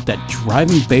 They've got that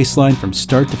driving bass line from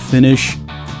start to finish.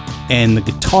 And the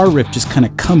guitar riff just kind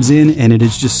of comes in, and it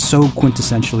is just so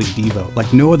quintessentially Devo.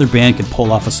 Like, no other band could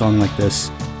pull off a song like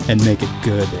this and make it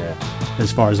good,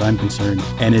 as far as I'm concerned.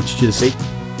 And it's just...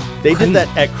 They did that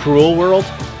at Cruel World.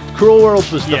 Cruel World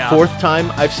was the 4th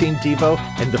time I've seen Devo,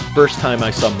 and the first time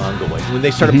I saw Mongoloid. When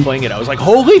they started playing it, I was like,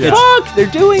 holy fuck, they're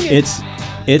doing it! It's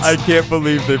I can't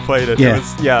believe they played it.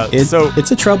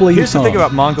 It's a troubling here's song. The thing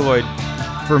about Mongoloid,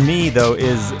 for me, though,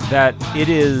 is that it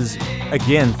is...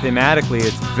 Again, thematically,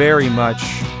 it's very much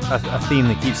a theme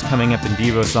that keeps coming up in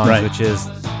Devo songs, which is,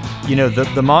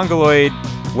 the Mongoloid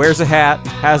wears a hat,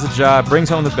 has a job, brings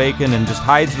home the bacon, and just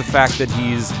hides the fact that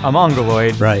he's a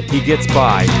Mongoloid. Right. He gets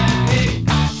by.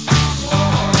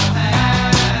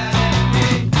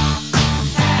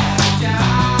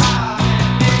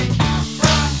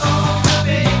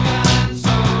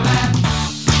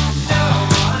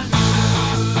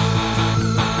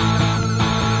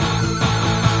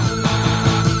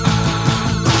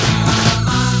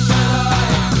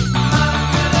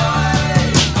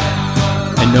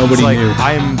 Nobody knew.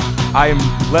 I'm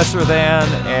lesser than,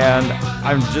 and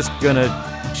I'm just gonna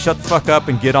shut the fuck up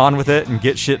and get on with it and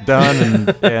get shit done,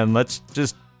 and let's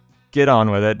just get on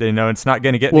with it. It's not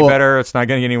gonna get any better. It's not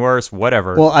gonna get any worse.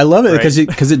 Whatever. Well, I love it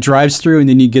because it drives through, and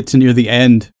then you get to near the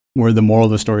end where the moral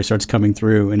of the story starts coming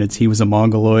through, and he was a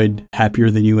Mongoloid, happier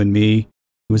than you and me.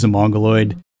 He was a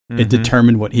Mongoloid. Mm-hmm. It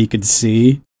determined what he could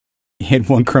see. He had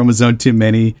one chromosome too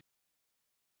many.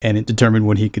 And it determined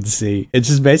what he could see. It's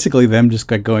just basically them just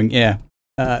going,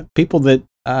 people that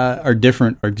are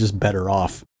different are just better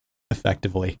off,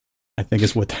 effectively. I think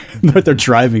is what they're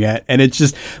driving at. And it's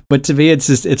just, but to me, it's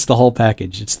the whole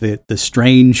package. It's the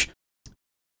strange,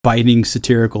 biting,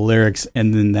 satirical lyrics,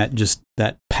 and then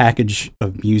that package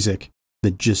of music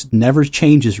that just never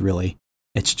changes, really.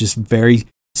 It's just very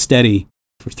steady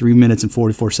for 3 minutes and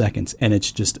 44 seconds, and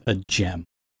it's just a gem.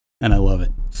 And I love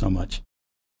it so much.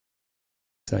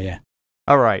 So, yeah.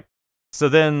 All right. So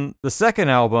then the second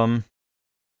album,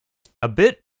 a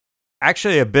bit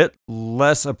actually a bit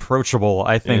less approachable,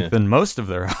 I think, than most of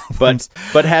their albums.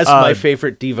 But has my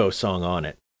favorite Devo song on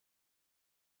it.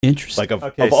 Interesting. Like of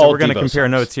Okay, all so we're going to Devo compare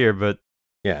songs. notes here, but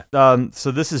Yeah. So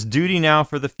this is Duty Now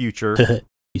for the Future.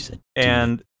 You said.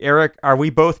 And Eric, are we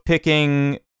both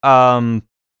picking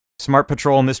Smart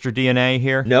Patrol Mr. DNA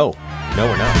here? No,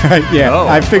 we're not. Yeah, Oh,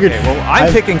 I figured. okay. Well,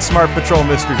 I'm picking Smart Patrol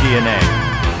Mr. DNA.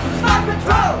 Smart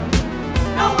Patrol,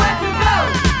 nowhere to go.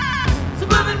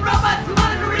 Suburban robots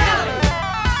monitor reality.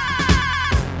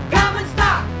 Come and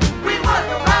stop, we work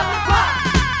around the clock.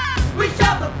 We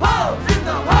shove the poles in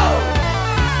the hole.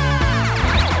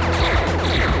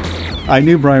 I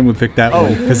knew Brian would pick that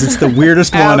one because it's the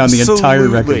weirdest one on the entire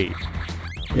record.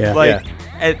 Absolutely. Yeah. Like,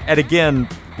 and again,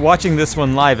 watching this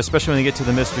one live, especially when you get to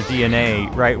the Mr.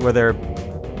 DNA, right, where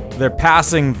they're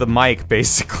passing the mic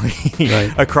basically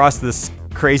Right. across this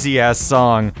crazy ass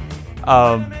song.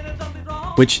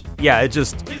 Which Yeah, it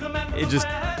just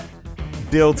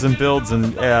builds and builds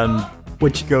and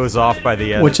which goes off by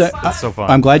the end. Which it's so fun.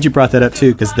 I'm glad you brought that up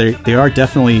too, because they are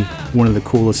definitely one of the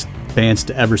coolest bands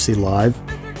to ever see live,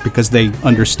 because they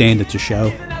understand it's a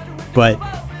show. But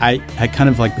I kind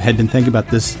of like had been thinking about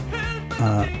this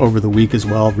over the week as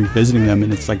well, revisiting them,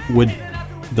 and it's like, would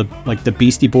the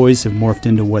Beastie Boys have morphed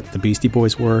into what the Beastie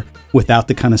Boys were without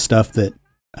the kind of stuff that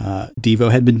Devo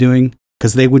had been doing?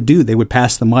 Because they would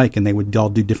pass the mic and they would all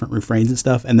do different refrains and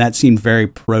stuff, and that seemed very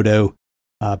proto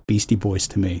Beastie Boys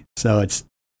to me. So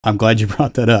I'm glad you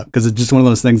brought that up, because it's just one of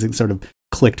those things that sort of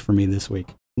clicked for me this week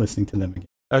listening to them again.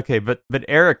 Okay, but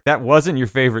Eric, that wasn't your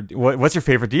favorite. What's your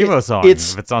favorite Devo song?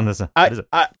 It's- if it's on this.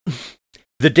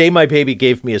 The Day My Baby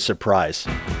Gave Me a Surprise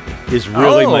is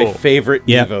really my Oh. favorite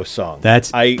Yeah. Devo song.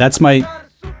 That's my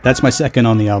second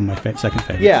on the album, my second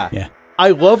favorite. Yeah. I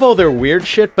love all their weird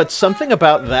shit, but something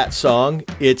about that song,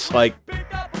 it's like,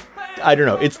 I don't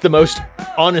know, it's the most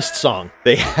honest song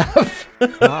they have.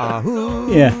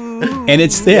 Yeah, and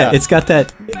it's got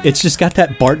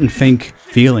that Barton Fink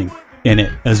feeling in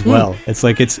it as well. It's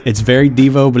like it's very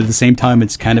Devo, but at the same time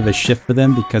it's kind of a shift for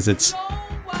them, because it's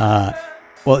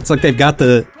it's like they've got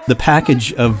the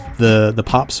package of the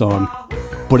pop song,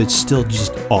 but it's still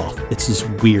just off. It's just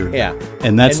weird. Yeah.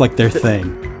 And that's And like their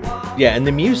thing. Yeah, and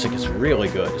the music is really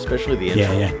good, especially the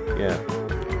intro. Yeah.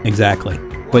 Exactly.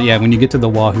 But yeah, when you get to the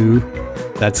Wahoo,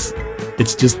 it's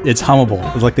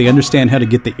hummable. It's like they understand how to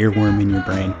get the earworm in your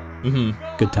brain.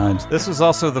 Mm-hmm. Good times. This was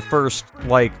also the first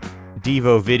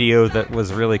Devo video that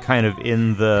was really kind of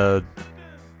in the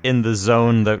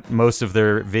zone that most of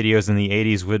their videos in the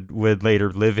 80s would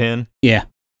later live in. Yeah.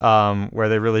 Where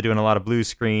they're really doing a lot of blue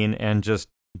screen and just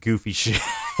goofy shit.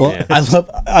 Well, Yeah.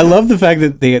 I love the fact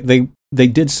that they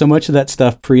did so much of that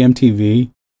stuff pre-MTV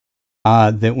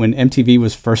that when MTV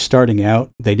was first starting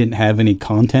out, they didn't have any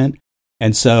content,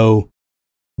 and so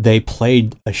they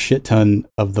played a shit ton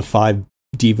of the 5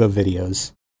 Devo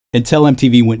videos until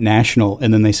MTV went national,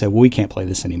 and then they said, well, we can't play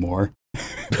this anymore.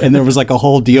 And there was like a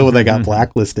whole deal where they got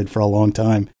blacklisted for a long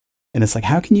time. And it's like,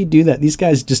 how can you do that? These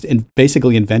guys just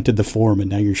basically invented the form, and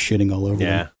now you're shitting all over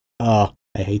them. Oh,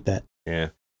 I hate that. Yeah.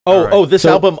 All right. This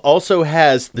So- album also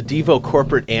has the Devo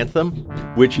corporate anthem,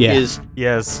 which Yeah. is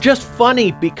Yes. just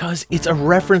funny because it's a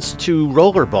reference to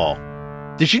Rollerball.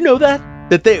 Did you know that?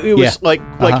 It was Yeah. like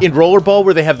Uh-huh. in Rollerball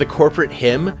where they have the corporate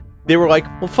hymn. They were like,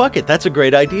 well, fuck it, that's a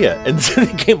great idea. And so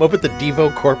they came up with the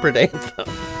Devo corporate anthem.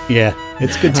 Yeah,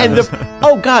 it's good And times.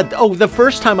 the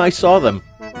first time I saw them,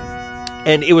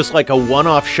 and it was like a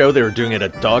one-off show they were doing at a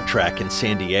dog track in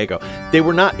San Diego. They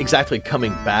were not exactly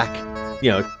coming back,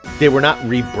 they were not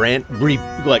reforming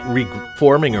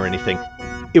or anything.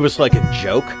 It was like a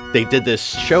joke. They did this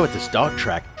show at this dog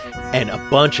track, and a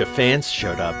bunch of fans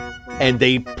showed up, and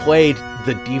they played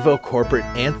the Devo corporate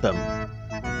anthem.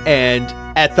 And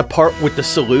at the part with the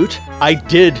salute, I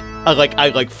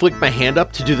flicked my hand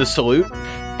up to do the salute,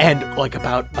 and like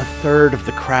about a third of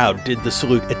the crowd did the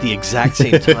salute at the exact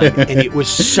same time, and it was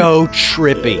so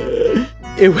trippy.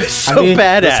 It was so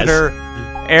badass. Listener,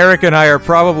 Eric and I are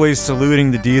probably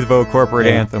saluting the Devo corporate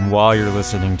anthem while you're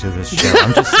listening to this show.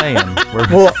 I'm just saying.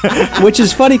 Well, which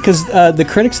is funny because the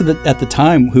critics at the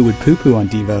time who would poo-poo on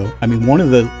Devo, I mean, one of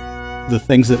the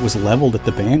things that was leveled at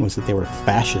the band was that they were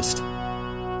fascist.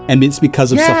 And it's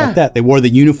because of stuff like that. They wore the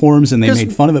uniforms and they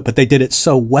made fun of it, but they did it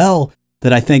so well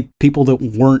that I think people that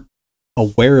weren't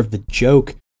aware of the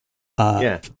joke,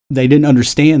 they didn't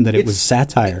understand that it was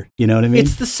satire. You know what I mean?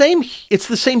 It's the same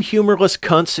humorless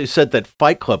cunts who said that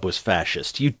Fight Club was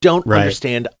fascist. You don't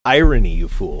understand irony, you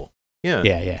fool. Yeah.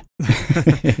 Yeah.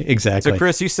 Exactly. So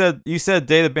Chris, you said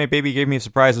Day That My Baby Gave Me a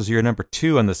Surprise was your number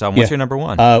 2 on this album. What's your number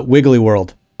 1? Wiggly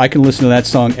World. I can listen to that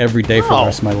song every day for the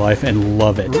rest of my life and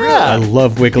love it. Yeah. I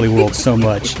love Wiggly World so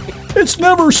much. It's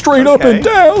never straight up and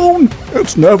down.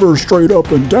 It's never straight up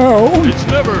and down. It's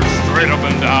never straight up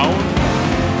and down.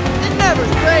 It's never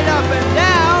straight up and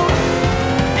down.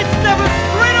 It's never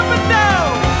straight up and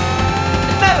down.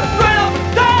 It's never straight up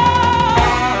and down.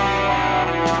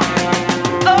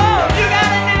 Oh, you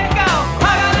gotta let it go.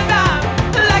 I gotta die.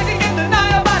 Like to get to know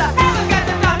you, but I haven't got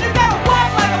the time. You gotta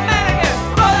walk like a mannequin,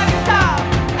 roll like a child,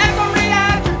 and go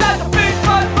react to just a big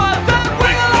fun.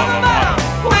 Wiggle on the bottom,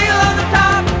 wiggle on the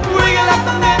top, wiggle up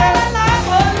the middle, and life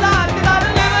was life. 'Cause I've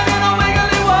been living in a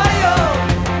wiggly world.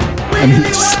 I mean,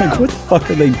 it's just like, what the fuck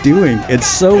are they doing? It's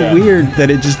so weird that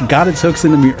it just got its hooks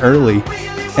into me early,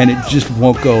 and it just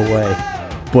won't go away.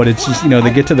 But it's just,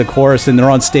 they get to the chorus and they're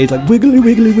on stage like wiggly,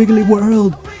 wiggly, wiggly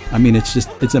world. I mean,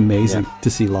 it's amazing to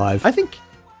see live. I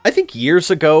think years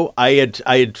ago I had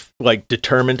like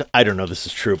determined, I don't know if this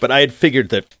is true, but I had figured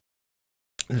that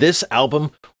this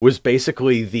album was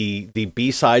basically the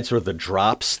B-sides or the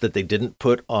drops that they didn't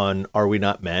put on Are We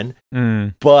Not Men.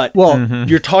 But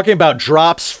you're talking about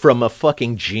drops from a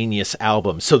fucking genius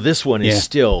album. So this one is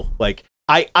still like,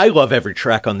 I love every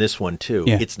track on this one too.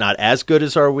 Yeah. It's not as good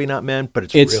as Are We Not Men,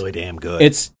 but it's really damn good.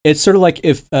 It's sort of like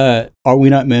if Are We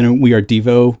Not Men and We Are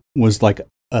DEVO was like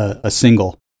a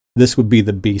single. This would be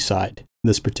the B-side,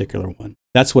 this particular one.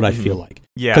 That's what I feel like.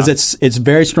 Yeah. Because it's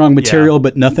very strong material,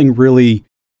 but nothing really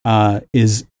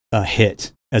is a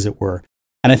hit, as it were.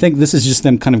 And I think this is just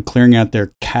them kind of clearing out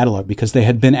their catalog because they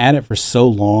had been at it for so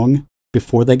long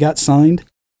before they got signed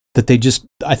that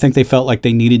I think they felt like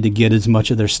they needed to get as much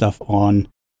of their stuff on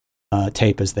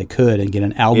tape as they could and get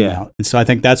an album out. And so I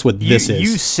think that's what this is.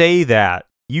 You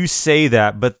say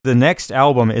that, but the next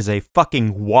album is a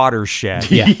fucking watershed.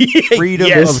 Yeah.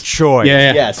 Freedom of choice.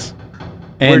 Yeah. Yes.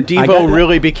 And where DEVO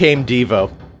really became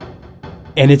DEVO.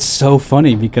 And it's so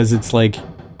funny because it's like,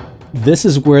 this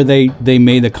is where they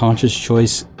made the conscious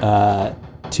choice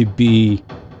to be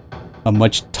a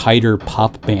much tighter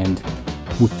pop band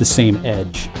with the same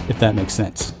edge, if that makes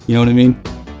sense. You know what I mean?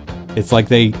 It's like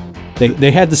they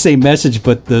had the same message,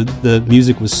 but the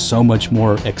music was so much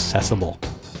more accessible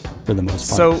for the most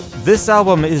part. So this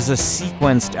album is a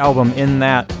sequenced album in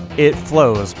that it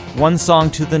flows one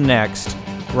song to the next,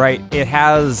 right? It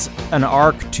has an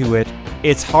arc to it.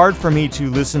 It's hard for me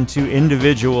to listen to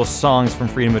individual songs from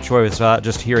Freedom of Choice without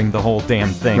just hearing the whole damn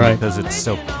thing because it's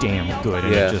so damn good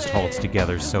and it just holds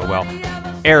together so well.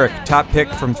 Eric, top pick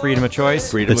from Freedom of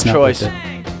Choice? Freedom of Choice.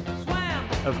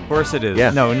 Of course it is. Yeah.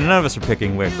 No, none of us are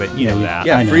picking Wick, but you know that.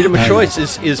 Yeah, Freedom of Choice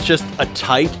is just a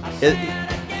tight...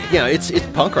 it's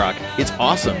punk rock. It's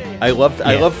awesome. I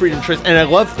love Freedom of Choice, and I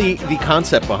love the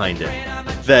concept behind it.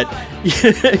 That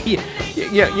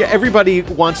everybody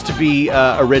wants to be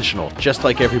original, just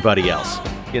like everybody else.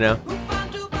 Yeah.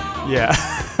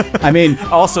 I mean,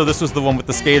 also this was the one with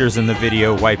the skaters in the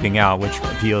video wiping out, which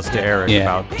appeals to Eric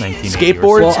about 1980.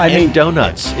 Skateboards and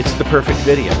donuts. It's the perfect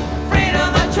video.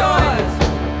 Freedom of choice.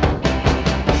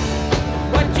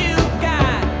 What you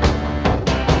got?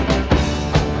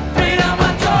 Freedom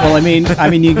of choice. Well, I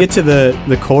mean, you get to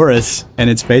the chorus, and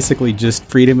it's basically just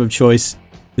freedom of choice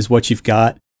is what you've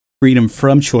got. Freedom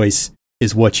from choice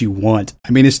is what you want.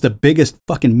 I mean, it's the biggest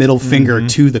fucking middle finger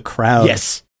to the crowd.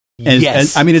 Yes. And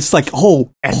I mean, it's like,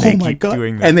 oh my God.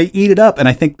 And they eat it up. And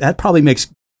I think that probably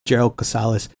makes Gerald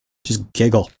Casales just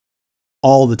giggle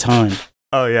all the time.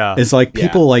 Oh, yeah. It's like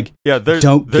people they're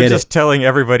just telling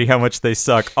everybody how much they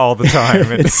suck all the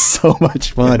time. It's so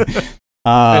much fun.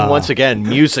 And once again,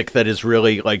 music that is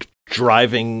really like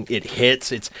driving it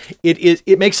hits.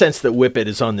 It makes sense that Whip It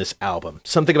is on this album.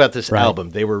 Something about this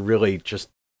album, they were really just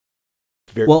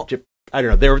very, I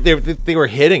don't know, they were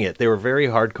hitting it. They were very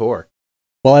hardcore.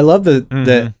 Well, I love the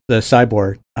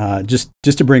Cyborg,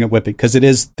 just to bring up Whip It, because it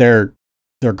is their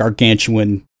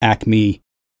gargantuan Acme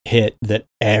hit that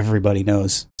everybody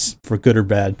knows, for good or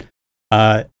bad.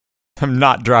 I'm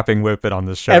not dropping Whip It on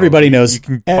this show. Everybody knows. You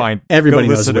can find everybody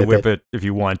go knows listen to Whip It if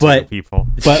you want to, people.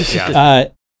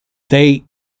 But they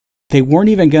weren't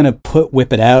even going to put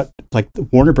Whip It out. Like,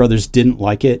 Warner Brothers didn't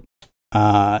like it,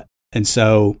 and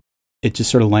so it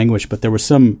just sort of languished. But there was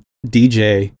some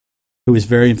DJ who was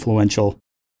very influential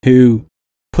who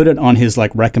put it on his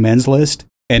like recommends list,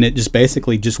 and it just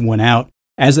basically just went out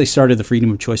as they started the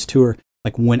Freedom of Choice tour.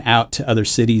 Like, went out to other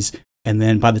cities. And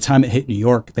then by the time it hit New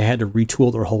York, they had to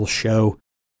retool their whole show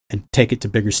and take it to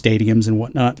bigger stadiums and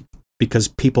whatnot because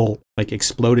people like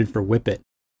exploded for Whip It.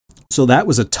 So that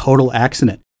was a total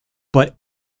accident. But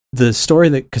the story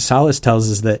that Casales tells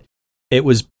is that it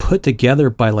was put together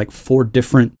by like 4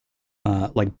 different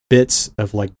like bits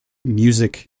of like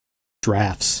music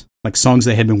drafts, like songs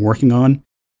they had been working on.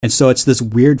 And so it's this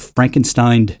weird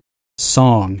Frankenstein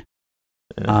song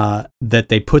that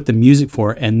they put the music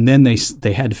for, and then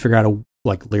they had to figure out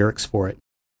lyrics for it.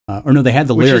 Or no, they had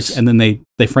the lyrics, and then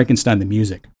they Frankenstein the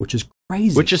music, which is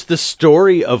crazy. Which is the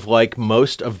story of like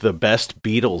most of the best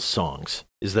Beatles songs,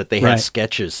 is that they had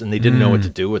sketches and they didn't know what to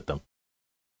do with them.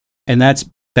 And that's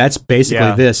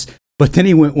basically this. But then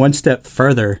he went one step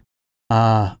further.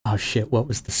 Oh shit, what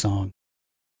was the song?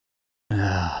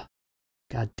 God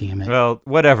damn it. Well,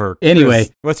 whatever. Anyway,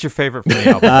 Chris, what's your favorite from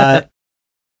the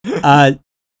album?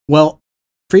 Well,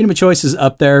 Freedom of Choice is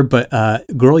up there, but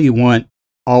Girl You Want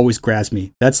always grabs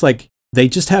me. That's like, they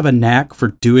just have a knack for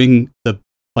doing the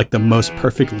most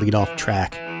perfect lead-off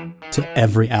track to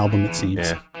every album, it seems.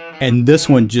 Yeah. And this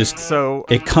one just,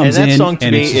 it comes in, and that song to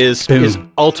and me is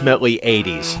ultimately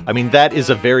 80s. I mean, that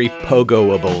is a very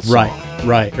pogoable song.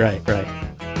 Right.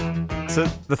 So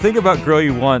the thing about Girl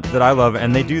You Want that I love,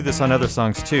 and they do this on other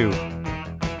songs too,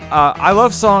 I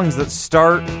love songs that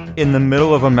start in the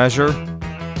middle of a measure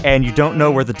and you don't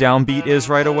know where the downbeat is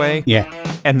right away. Yeah.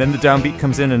 And then the downbeat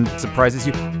comes in and surprises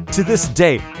you. To this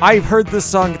day, I've heard this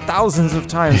song thousands of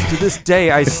times. To this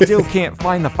day, I still can't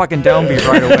find the fucking downbeat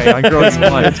right away on Girl You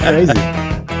Want. It's crazy.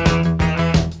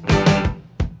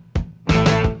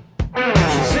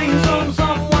 She sings on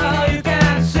somewhere you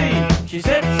can't see. She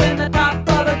sits in the top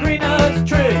of the greenest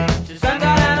tree. She sends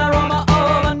out an aroma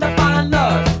of undefined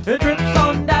love. It drips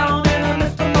on down in a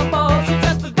mist from above. She's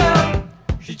just a girl.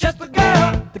 She's just a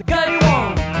girl. The girl you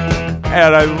want.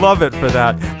 And I love it for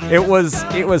that. It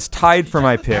was tied for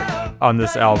my pick on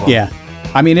this album. Yeah.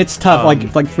 I mean, it's tough.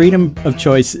 Like Freedom of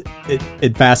Choice,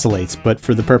 it vacillates. But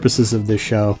for the purposes of this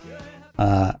show,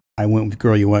 I went with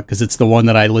Girl You Want because it's the one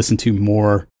that I listened to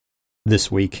more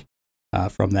this week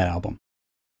from that album.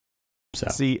 So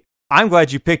see, I'm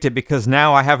glad you picked it because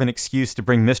now I have an excuse to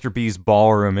bring Mr. B's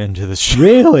Ballroom into the show.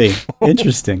 Really?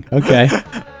 Interesting. Okay.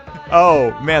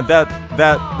 Oh man,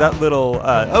 that little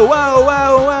oh whoa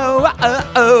whoa whoa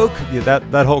yeah,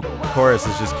 that whole chorus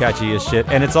is just catchy as shit,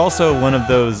 and it's also one of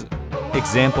those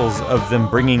examples of them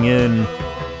bringing in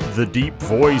the deep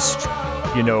voiced,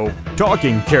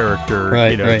 talking character,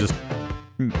 just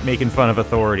making fun of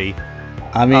authority.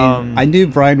 I mean, I knew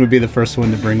Brian would be the first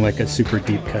one to bring like a super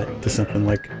deep cut to something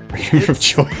like Freedom of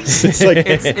Choice. It's like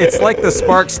it's like the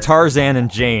Sparks, Tarzan,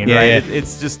 and Jane, yeah, right? Yeah.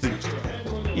 It's just.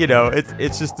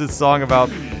 It's just a song about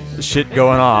shit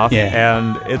going off,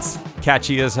 and it's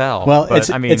catchy as hell. Well, it's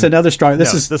another strong.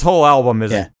 This whole album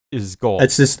is gold.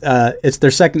 It's just it's their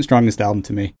second strongest album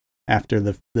to me after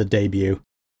the debut.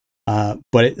 But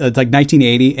it's like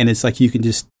 1980, and it's like you can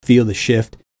just feel the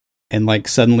shift, and like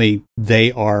suddenly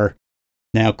they are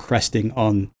now cresting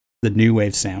on the new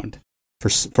wave sound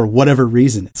for whatever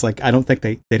reason. It's like I don't think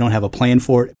they don't have a plan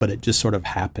for it, but it just sort of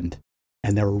happened,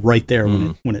 and they were right there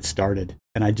when it started.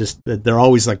 And they're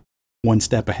always like one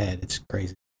step ahead. It's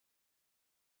crazy.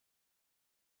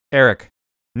 Eric,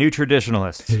 New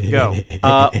Traditionalist, go.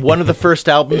 One of the first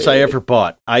albums I ever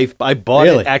bought. I bought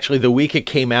it actually the week it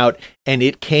came out, and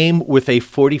it came with a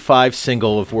 45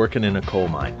 single of Working in a Coal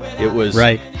Mine. It was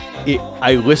right.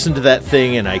 I listened to that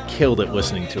thing and I killed it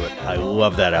listening to it. I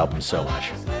love that album so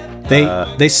much.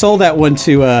 They sold that one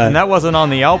to and that wasn't on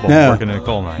the album. No. Working in a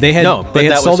Coal Mine. They had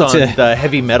that sold was it on to the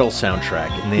heavy metal soundtrack,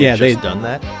 and they had just done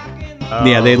that.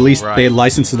 They had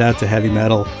licensed it out to heavy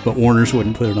metal, but Warner's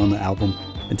wouldn't put it on the album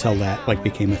until that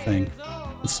became a thing.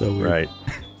 It's so weird.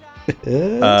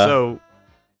 Right.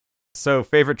 So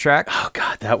favorite track? Oh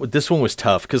God, this one was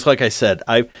tough because, like I said,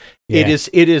 it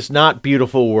is not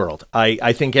Beautiful World.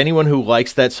 I think anyone who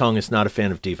likes that song is not a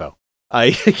fan of DEVO.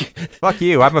 Fuck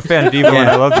you. I'm a fan of DEVO.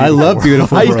 And I love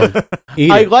Beautiful World.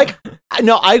 I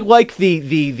like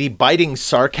the biting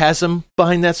sarcasm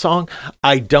behind that song.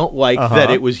 I don't like that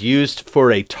it was used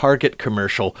for a Target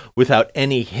commercial without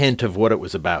any hint of what it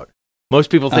was about. Most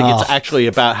people think it's actually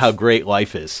about how great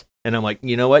life is. And I'm like,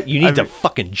 you know what? You need to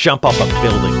fucking jump off a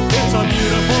building. It's a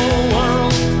beautiful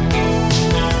world.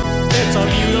 It's a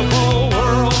beautiful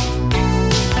world.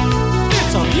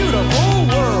 It's a beautiful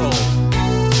world.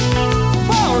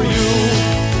 For you.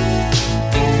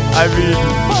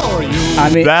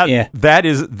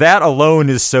 That alone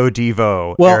is so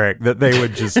DEVO, Eric, that they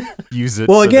would just use it.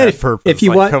 Well, again, if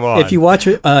you watch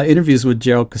interviews with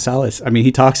Gerald Casales, I mean,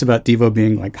 he talks about DEVO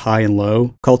being like high and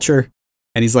low culture,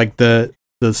 and he's like the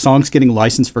songs getting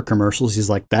licensed for commercials. He's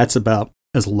like, that's about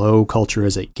as low culture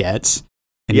as it gets,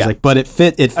 and he's like, but it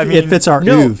fits our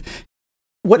oeuvre.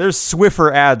 There's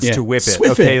Swiffer ads to whip it.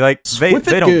 Swiffer. Okay, like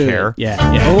they don't care.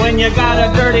 Yeah. When you got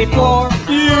a dirty floor,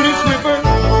 you need Swiffer.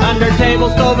 Under table,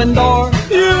 stove, and door,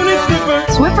 you need Swiffer.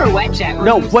 Swiffer wet jet.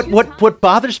 No, what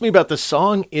bothers me about the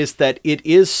song is that it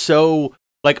is so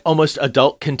like almost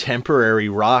adult contemporary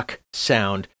rock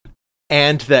sound,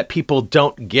 and that people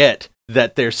don't get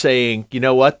that they're saying, you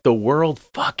know what, the world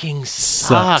fucking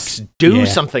sucks. Do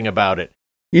something about it.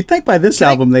 You'd think by this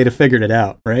album they'd have figured it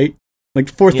out, right? Like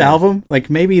the fourth album, like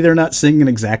maybe they're not singing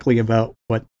exactly about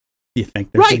what you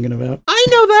think they're singing about. I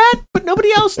know that, but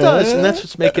nobody else does, and that's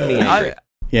what's making me angry.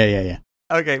 Yeah.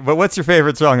 Okay, but what's your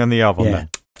favorite song on the album then?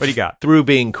 What do you got? Through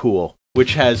Being Cool,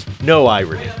 which has no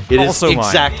irony. It is Also mine.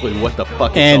 exactly what the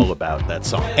fuck it's all about, that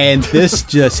song. And this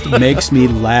just makes me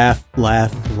laugh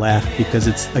because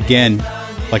it's, again,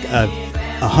 like a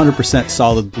 100%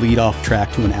 solid lead-off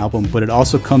track to an album, but it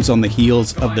also comes on the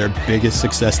heels of their biggest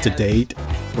success to date,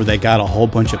 where they got a whole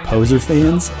bunch of Poser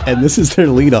fans, and this is their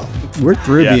lead-off. We're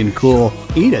Through Being Cool.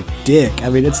 Eat a dick. I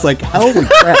mean, it's like, holy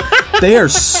crap. They are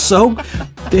so...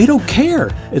 They don't care.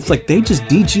 It's like they just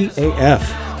DGAF.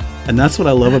 And that's what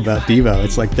I love about Devo.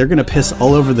 It's like they're going to piss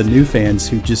all over the new fans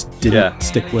who just didn't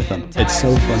stick with them. It's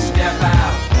so funny.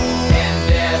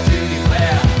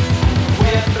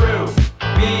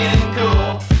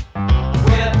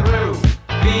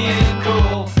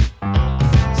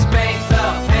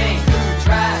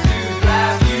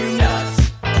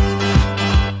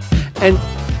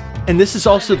 And this is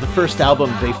also the first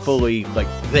album they fully,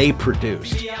 they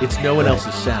produced. It's no one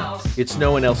else's sound. It's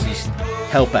no one else's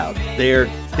help out. They are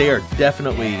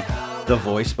definitely the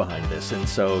voice behind this. And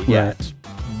so, it's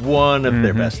one of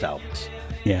their best albums.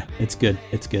 Yeah, it's good.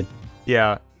 It's good.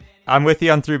 Yeah, I'm with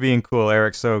you on Through Being Cool,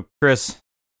 Eric. So, Chris,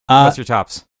 what's your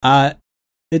tops?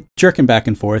 It jerking back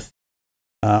and forth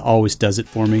always does it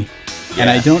for me. And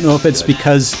I don't know if it's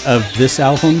because of this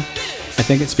album. I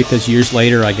think it's because years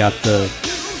later I got the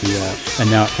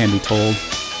And Now It Can Be Told,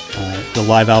 the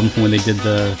live album from when they did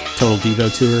the Total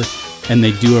Devo tour, and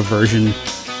they do a version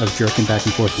of Jerking Back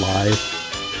and Forth live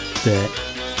that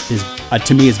is,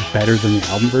 to me, is better than the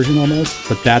album version almost,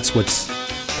 but that's what's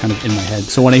kind of in my head.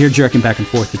 So when I hear Jerking Back and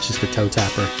Forth, it's just a toe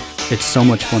tapper. It's so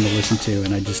much fun to listen to,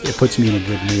 and it puts me in a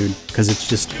good mood, because it's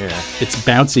just, it's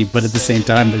bouncy, but at the same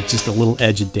time, there's just a little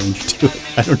edge of danger to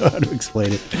it. I don't know how to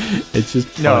explain it. It's just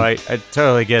fun. No, I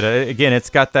totally get it. Again, it's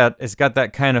got that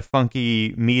kind of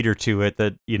funky meter to it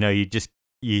that,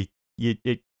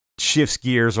 it shifts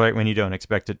gears right when you don't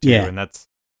expect it to, and that's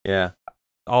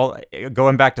all.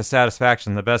 Going back to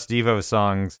Satisfaction, the best Devo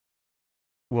songs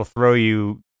will throw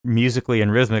you musically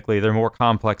and rhythmically. They're more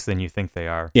complex than you think they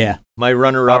are. Yeah. My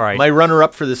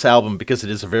runner-up for this album, because it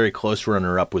is a very close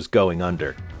runner-up, was Going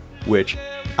Under, which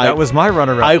that was my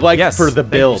runner-up. I like for the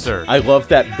build. You, I love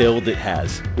that build it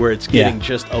has, where it's getting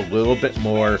just a little bit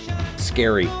more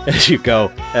scary as you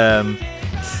go.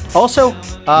 Also,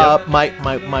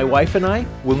 my wife and I,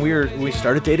 when we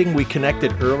started dating, we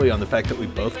connected early on the fact that we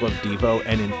both love Devo,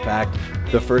 and in fact,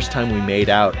 the first time we made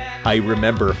out, I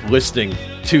remember listening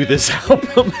to this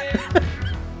album.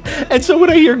 And so when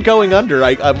I hear Going Under,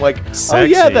 I'm like, Sexy. Oh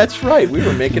yeah, that's right. We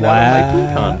were making out on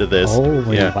my Pookan to this.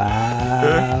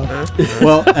 Wow.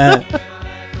 Well,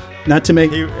 not to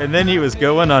make, and then he was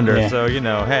going under. So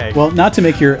hey. Well, not to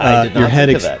make your head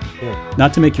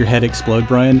not to make your head explode,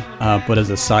 Brian. But as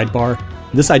a sidebar,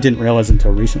 this I didn't realize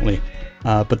until recently.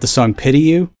 But the song "Pity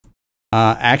You"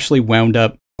 actually wound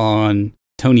up on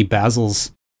Tony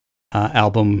Basil's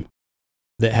album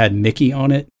that had Mickey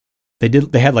on it.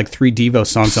 They had like 3 Devo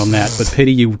songs on that, but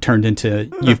 "Pity You" turned into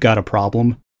 "You've Got a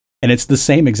Problem," and it's the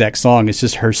same exact song. It's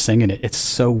just her singing it. It's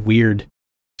so weird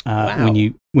when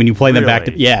you play them back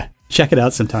to check it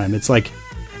out sometime. It's like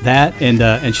that,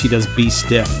 and she does "Be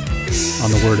Stiff" on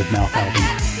the Word of Mouth album.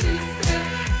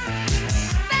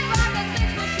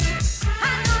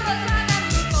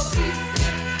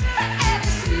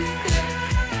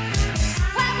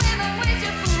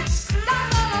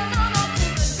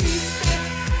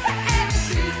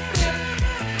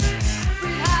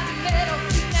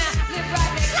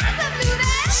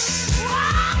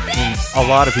 A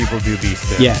lot of people do Be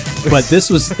Stiff. Yeah, but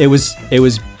it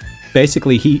was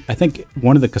basically I think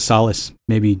one of the Casales,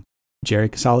 maybe Jerry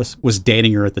Casales, was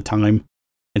dating her at the time,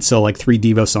 and so like 3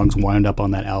 Devo songs wound up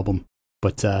on that album.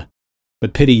 But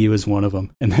 "Pity You" is one of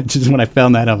them, and then just when I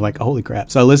found that, I'm like, holy crap!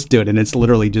 So I listened to it, and it's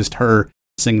literally just her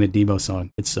singing a Devo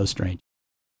song. It's so strange.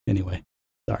 Anyway,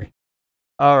 sorry.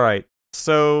 All right,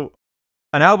 so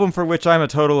an album for which I'm a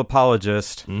total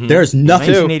apologist. Mm-hmm. There's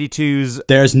nothing. 1982's.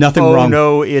 There's nothing wrong.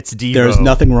 Oh no, it's Devo. There's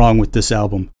nothing wrong with this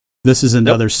album. This is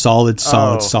another solid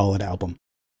album.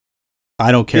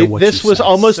 I don't care what this you was say.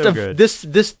 almost So a good.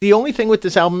 this. The only thing with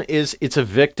this album is it's a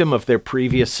victim of their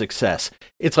previous success.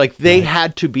 It's like they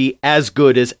had to be as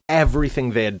good as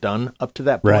everything they had done up to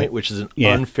that point, which is an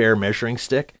unfair measuring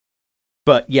stick.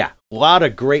 But yeah, a lot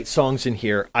of great songs in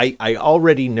here. I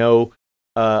already know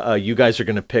you guys are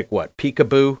going to pick what?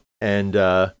 Peekaboo and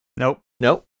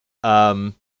Nope.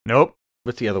 Nope.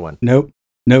 What's the other one? Nope.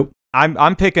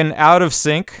 I'm picking Out of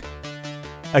Sync.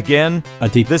 Again,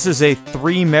 this is a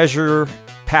 3-measure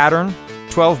pattern,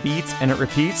 12 beats, and it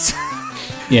repeats.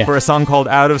 Yeah. For a song called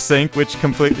Out of Sync, which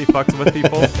completely fucks with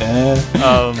people.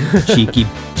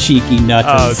 Cheeky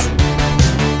nutters.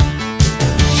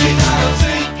 She's out of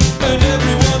sync, and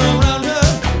everyone around her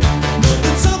knows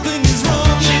that something is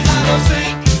wrong. She's out of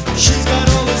sync. She's got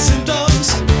all the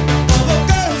symptoms of a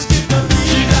girl who's skipped a beat.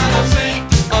 She's out of sync.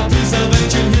 A piece of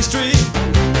ancient history.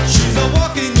 She's a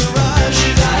walking mirage.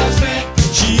 She's out of sync.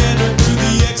 She entered through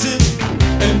the exit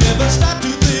and never stopped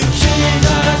to think. She's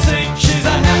out of sync. She's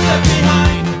a half step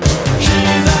behind.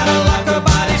 She's out of luck. Her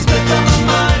body's split from her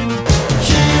mind.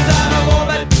 She's out of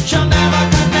orbit. She'll never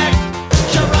connect.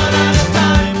 She'll run out of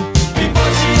time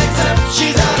before she accepts.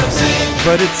 She's out of sync.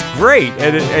 But it's great,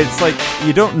 and it's like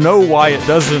you don't know why it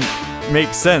doesn't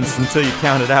make sense until you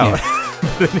count it out.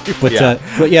 But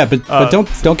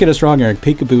don't get us wrong, Eric.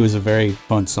 Peekaboo is a very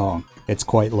fun song. It's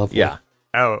quite lovely. Yeah.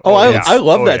 Yes. I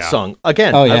love that song.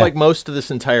 Again, Oh, yeah. I like most of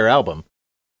this entire album.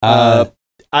 Uh,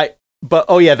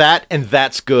 That and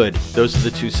That's Good. Those are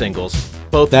the 2 singles.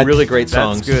 Both really great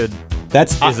songs. That's good.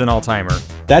 That's Is an all-timer.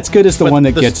 That's Good is the But one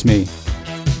that the- gets me.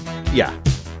 Yeah.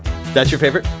 That's your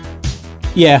favorite?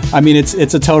 Yeah, I mean it's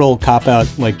a total cop out,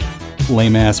 like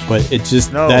lame ass, but it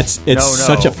just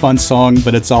such a fun song,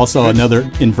 but it's also another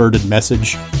inverted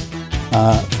message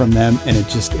from them, and it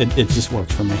just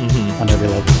works for me on every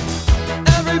level.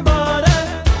 Everybody,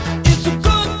 it's a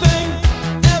good thing.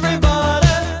 Everybody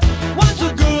wants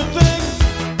a good thing.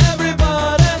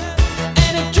 Everybody,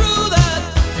 ain't it true that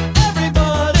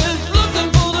everybody's looking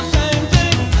for the same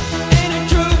thing? Ain't it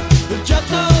true? There's just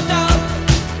no doubt.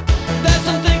 There's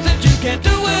some things that you can't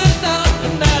do without,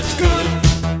 and that's good.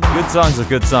 Good songs are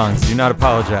good songs. Do not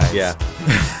apologize. Yeah.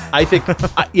 I think,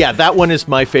 that one is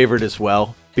my favorite as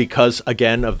well because,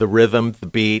 again, of the rhythm, the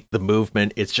beat, the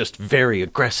movement. It's just very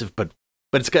aggressive, but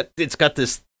it's got this,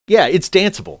 it's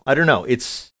danceable. I don't know.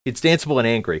 It's danceable and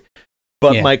angry.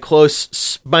 But my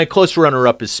close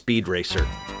runner-up is Speed Racer,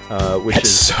 which That's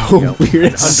is so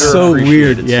weird. It's so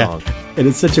weird. Yeah. Song. And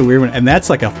it's such a weird one. And that's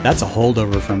a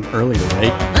holdover from earlier,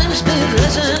 right? I'm a speed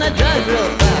racer and I drive real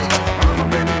fast.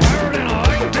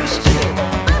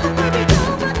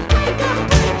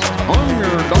 I'm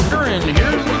your doctor and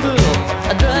here's the bill.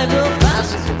 I drive real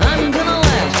fast, I'm gonna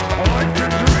last.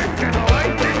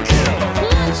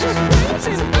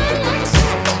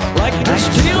 Like to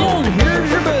steal, and here's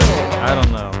your bill. I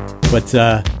don't know.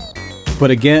 But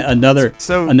again, another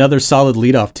solid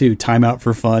leadoff too. Time Out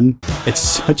for Fun. It's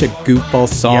such a goofball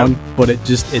song, but it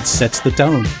sets the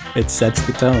tone. It sets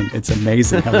the tone. It's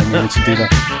amazing how they managed to do that.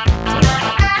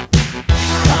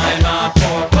 Time out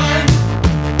for fun.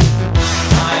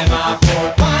 Time out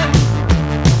for fun.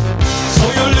 So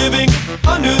you're living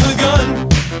under the gun.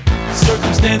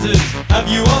 Circumstances have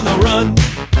you on the run.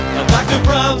 A doctor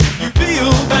frowns, you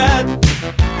feel bad.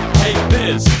 Take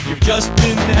this, you've just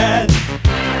been had.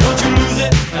 Don't you lose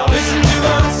it, now listen to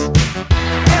us.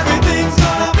 Everything's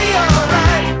gonna be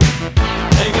alright.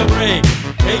 Take a break,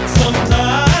 take some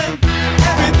time.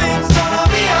 Everything's gonna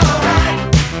be alright.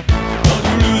 Don't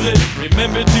you lose it,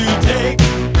 remember to take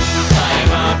time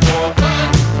out for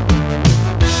fun.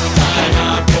 Time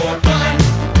out for fun.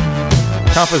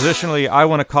 Compositionally, I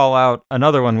want to call out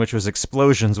another one, which was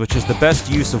Explosions, which is the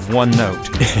best use of one note.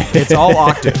 It's all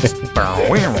octaves.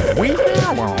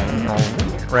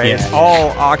 Right? Yeah, It's all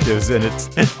octaves, and it's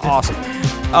awesome.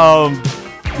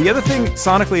 The other thing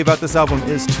sonically about this album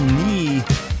is, to me,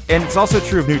 and it's also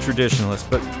true of New Traditionalists,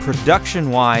 but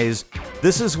production-wise,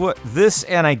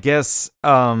 and I guess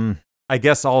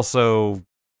also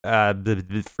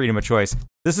the Freedom of Choice.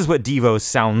 This is what DEVO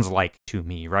sounds like to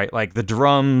me, right? Like the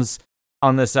drums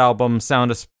on this album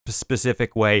sound a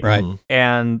specific way, Right.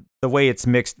 and the way it's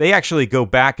mixed. They actually go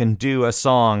back and do a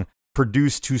song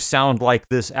produced to sound like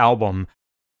this album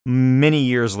many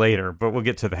years later, but we'll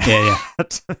get to that.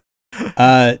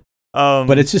 Yeah.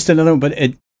 But it's just another one. But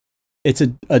it's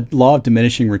a law of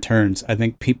diminishing returns. I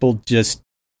think people just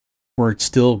were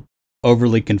still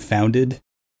overly confounded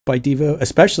by DEVO,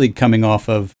 especially coming off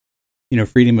of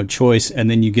Freedom of Choice, and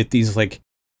then you get these like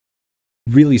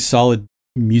really solid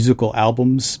musical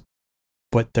albums,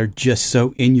 but they're just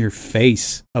so in your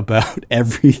face about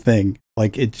everything.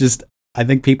 Like I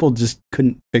think people just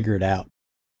couldn't figure it out,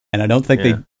 and I don't think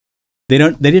they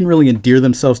didn't really endear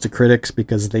themselves to critics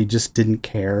because they just didn't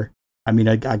care. I mean,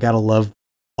 I gotta love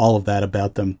all of that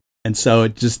about them, and so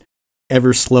it just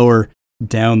ever slower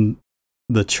down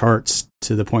the charts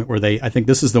to the point where I think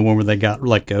this is the one where they got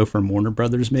let go from Warner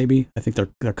Brothers, maybe. I think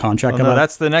their contract no,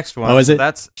 that's the next one. Oh, is it?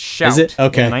 That's Shout. Is it?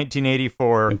 Okay. In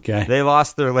 1984. Okay. They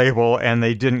lost their label and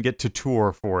they didn't get to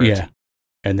tour for it. Yeah.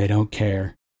 And they don't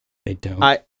care. They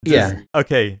don't. Yeah.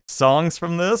 Okay, songs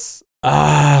from this.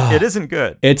 It isn't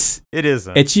good. It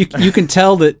isn't. It's you can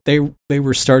tell that they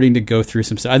were starting to go through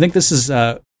some stuff. I think this is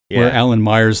where Alan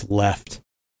Myers left.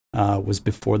 Was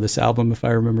before this album, if I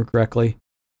remember correctly,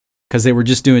 because they were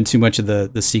just doing too much of the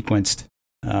sequenced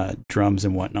drums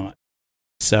and whatnot.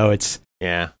 So it's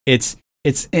eh.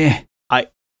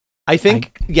 I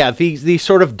think the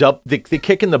sort of the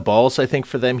kick in the balls, I think,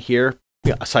 for them here,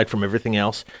 aside from everything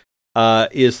else,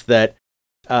 is that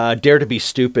Dare to Be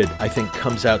Stupid, I think,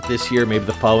 comes out this year, maybe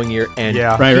the following year, and he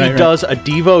does a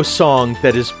Devo song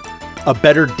that is a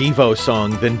better Devo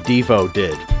song than Devo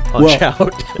did on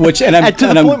Shout.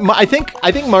 I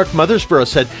think Mark Mothersbaugh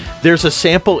said there's a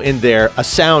sample in there, a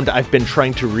sound I've been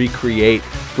trying to recreate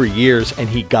for years, and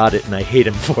he got it, and I hate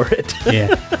him for it.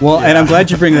 Yeah. Well, and I'm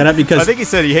glad you bring that up because I think he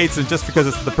said he hates it just because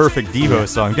it's the perfect Devo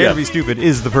song. Dare to Be Stupid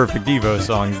is the perfect Devo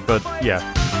song, but yeah.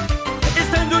 It's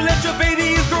time to let your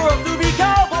babies grow up to be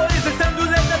cowboys. It's time to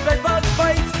let the bed bugs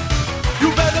fight.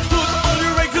 You better put all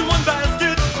your eggs in one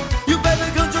basket. You better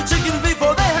count your chickens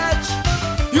before they hatch.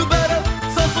 You better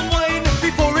sell some wine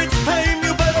before it's time.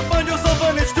 You better find yourself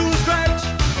an itch to scratch.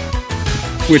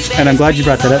 and I'm glad you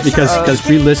brought that up because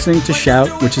re-listening to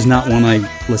Shout, which is not one I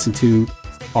listen to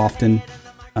often,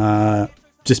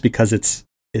 just because it's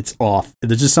off.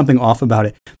 There's just something off about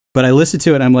it. But I listened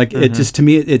to it and I'm like, it just, to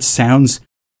me, it sounds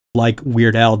like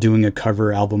Weird Al doing a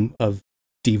cover album of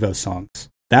Devo songs.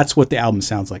 That's what the album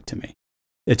sounds like to me.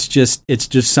 It's just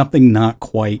something not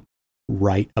quite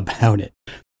right about it.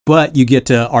 But you get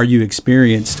to Are You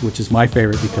Experienced, which is my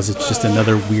favorite because it's just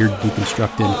another weird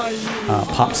deconstructed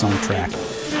pop song track.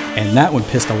 And that one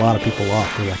pissed a lot of people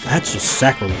off. They're like, that's just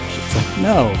sacrilege. It's like,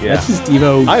 no, that's just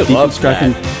Devo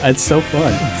deconstructing. It's so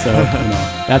fun. So,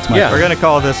 that's my favorite. We're going to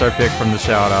call this our pick from the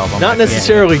Shout album. Not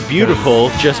necessarily beautiful,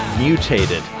 just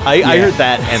mutated. I heard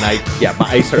that and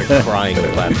I started crying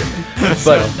with laughter.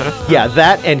 But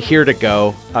that and Here to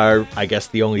Go are, I guess,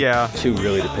 the only two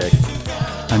really to pick.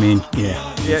 I mean,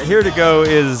 Yeah, Here to Go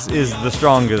is the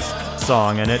strongest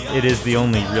song, and it is the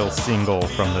only real single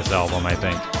from this album, I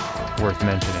think, worth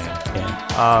mentioning.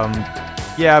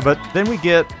 But then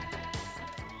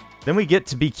we get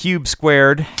to Be Cube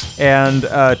Squared, and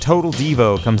Total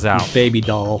Devo comes out. Baby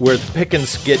Doll, where the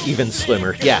pickings get even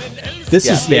slimmer. Yeah, this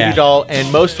is Baby Doll,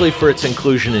 and mostly for its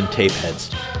inclusion in Tape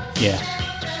Heads. Yeah,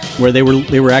 where they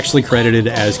were actually credited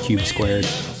as Cube Squared.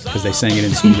 Because they sang it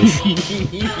in Swedish.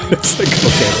 It's like,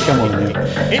 okay, come on,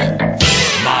 man.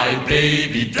 My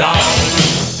baby doll.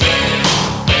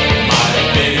 My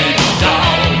baby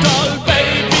doll. Doll,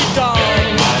 baby doll.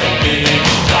 My baby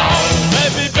doll.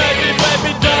 Baby, baby,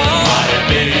 baby doll. My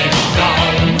baby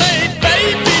doll. My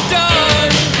baby doll.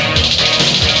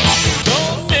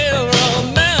 Don't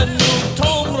mirror man who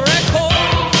tone record.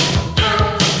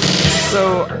 So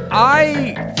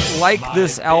I like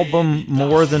this album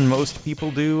more than most people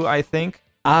do, I think.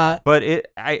 But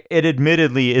it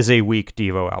admittedly is a weak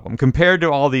Devo album compared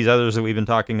to all these others that we've been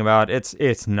talking about.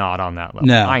 It's not on that level.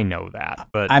 No. I know that,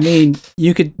 but I mean,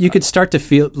 you could start to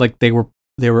feel like they were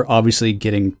obviously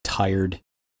getting tired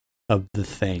of the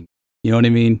thing. You know what I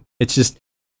mean? It's just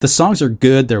the songs are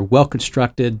good. They're well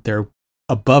constructed. They're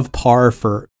above par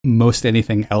for most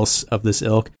anything else of this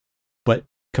ilk. But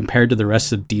compared to the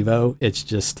rest of Devo, it's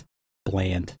just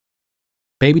bland.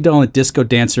 Baby Doll and Disco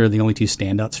Dancer are the only two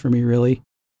standouts for me, really.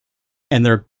 And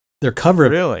their cover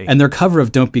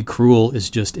of Don't Be Cruel is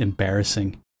just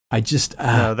embarrassing.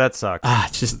 No, that sucks.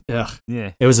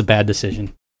 It was a bad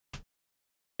decision.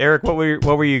 Eric, what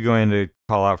were you going to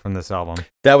call out from this album?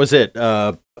 That was it.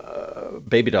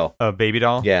 Baby Doll. Baby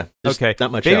Doll? Yeah. Okay.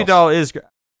 Not much Baby else. Doll is.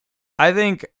 I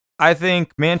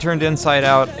think Man Turned Inside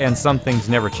Out and Some Things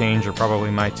Never Change are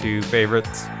probably my two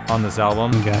favorites on this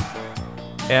album. Okay.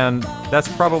 And that's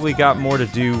probably got more to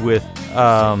do with,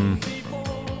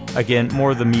 again,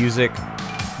 more the music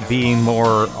being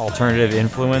more alternative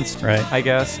influenced, right? I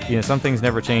guess. Some Things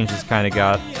Never Change has kind of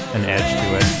got an edge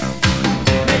to it.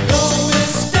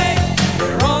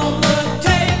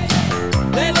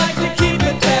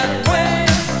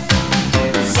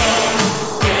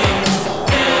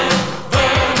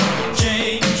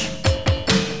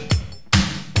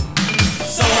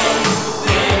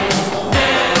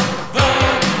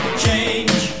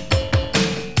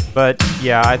 But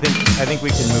yeah, I think we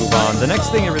can move on. The next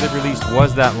thing that released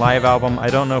was that live album. I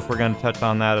don't know if we're going to touch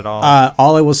on that at all.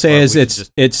 All I will say is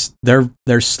it's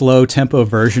their slow tempo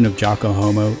version of Jocko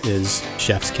Homo is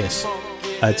Chef's Kiss.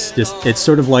 It's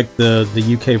sort of like the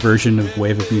UK version of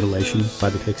Wave of Mutilation by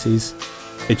the Pixies.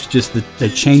 It's just that they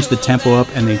change the tempo up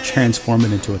and they transform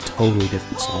it into a totally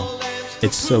different song.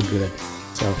 It's so good.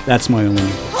 So that's my only.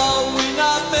 Are we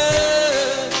not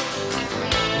men?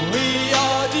 We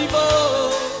are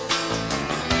DEVO.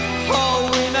 Are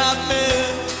we not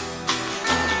men?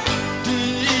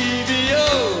 DEVO.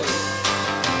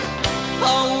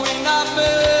 Are we not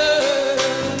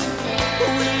men?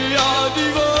 We are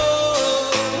DEVO.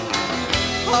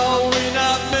 Are we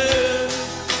not men?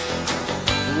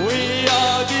 We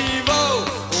are DEVO.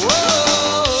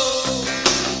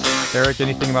 Whoa. Eric,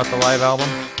 anything about the live album?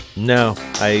 No,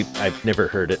 I've never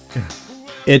heard it.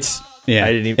 It's yeah.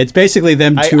 I didn't even- It's basically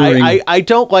them touring. I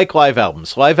don't like live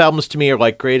albums. Live albums to me are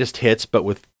like greatest hits, but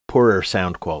with poorer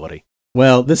sound quality.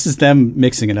 Well, this is them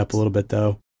mixing it up a little bit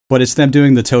though, but it's them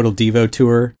doing the total Devo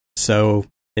tour. So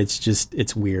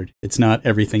it's weird. It's not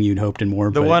everything you'd hoped and more,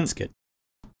 but it's good.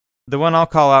 The one I'll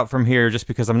call out from here, just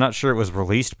because I'm not sure it was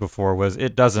released before, was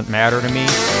 "It Doesn't Matter to Me."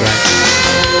 Knock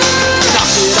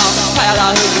it off, pal,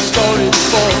 I heard the story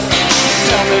before.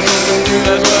 Tell me something new,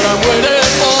 that's what I'm waiting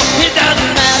for. It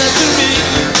doesn't matter to me.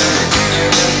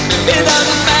 It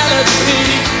doesn't matter to me.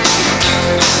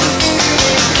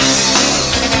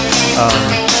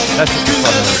 That's just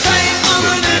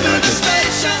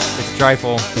it's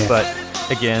trifle, Yeah. but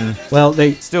again, Well,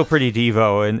 they still pretty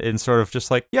Devo and sort of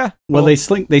just like, yeah. well they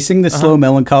sing the slow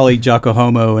melancholy Giaco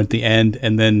Homo at the end,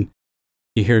 and then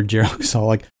you hear Gerald Casal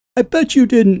like, "I bet you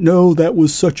didn't know that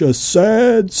was such a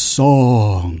sad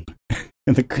song."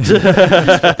 And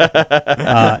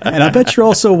I bet you're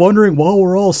also wondering why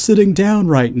we're all sitting down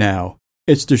right now.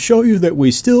 It's to show you that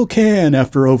we still can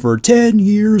after over 10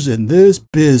 years in this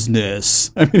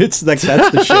business. I mean, it's like that's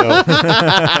the show.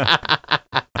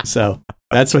 So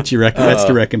that's what you recommend. That's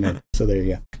to recommend. So there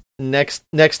you go.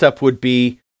 Next up would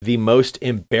be the most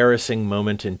embarrassing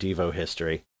moment in Devo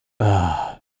history.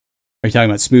 Are you talking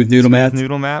about Smooth Noodle Maps?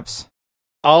 Noodle Maps.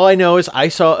 All I know is I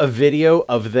saw a video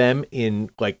of them in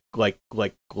like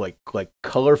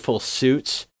colorful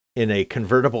suits in a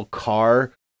convertible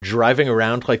car driving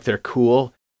around like they're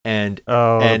cool and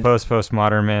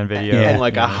postmodern man video and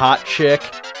like a hot chick,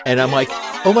 and I'm like,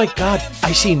 oh my god,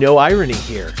 I see no irony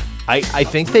here. I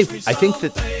think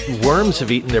that worms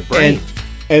have eaten their brain.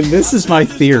 And this is my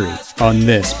theory on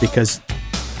this, because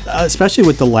especially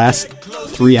with the last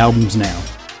 3 albums now,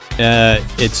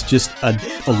 it's just a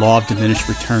law of diminished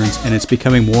returns, and it's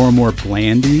becoming more and more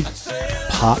blandy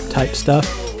pop type stuff.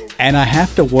 And I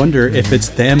have to wonder if it's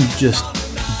them just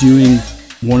doing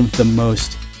one of the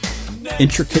most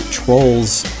intricate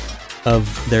trolls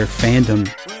of their fandom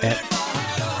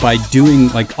by doing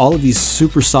like all of these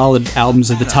super solid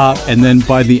albums at the top, and then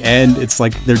by the end it's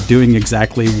like they're doing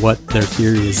exactly what their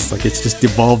theory is. It's like it's just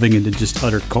devolving into just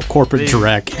utter corporate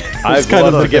dreck. I've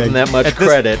love to give them that much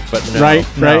credit, but no. Right.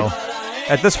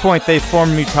 At this point, they've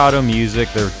formed Mutato Music.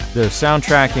 They're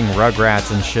soundtracking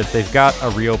Rugrats and shit. They've got a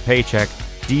real paycheck.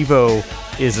 Devo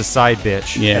is a side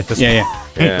bitch. At this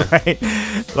point, right?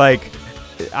 Like,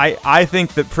 I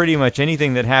think that pretty much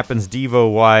anything that happens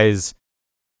Devo-wise,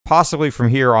 possibly from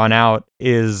here on out,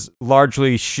 is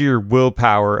largely sheer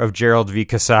willpower of Gerald V.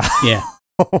 Casal. Yeah.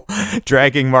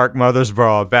 Dragging Mark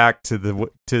Mothersbaugh back to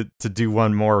do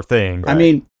one more thing.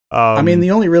 Right? I mean,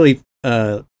 the only really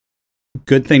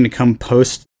good thing to come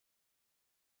post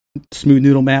Smooth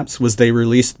Noodle Maps was they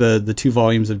released the 2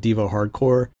 volumes of Devo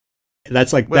Hardcore.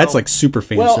 That's like super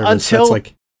fan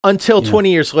service. Until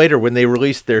 20 years later, when they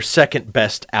released their second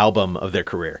best album of their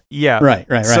career. Yeah, right.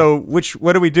 So,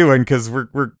 what are we doing? Because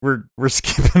we're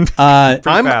skipping.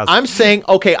 I'm saying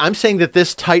that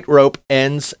this tightrope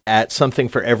ends at something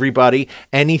for everybody.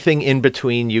 Anything in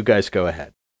between, you guys go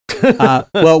ahead.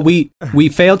 Well, we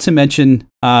failed to mention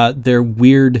their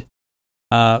weird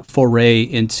foray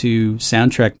into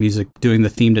soundtrack music, doing the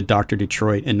theme to Dr.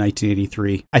 Detroit in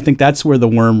 1983. I think that's where the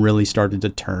worm really started to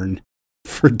turn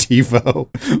for Devo,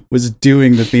 was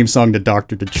doing the theme song to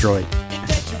Dr. Detroit.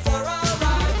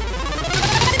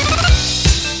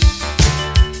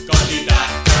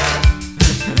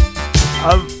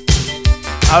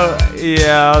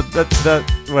 That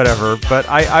whatever. But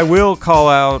I will call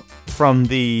out from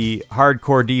the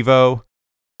hardcore Devo.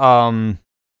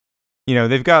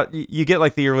 They've got, you get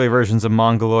like the early versions of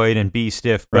Mongoloid and Be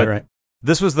Stiff, but right.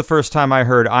 This was the first time I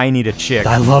heard I Need a Chick.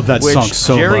 I love that song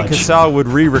so Jerry much. Casal would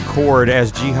re-record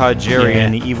as Jihad Jerry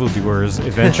and the Evildoers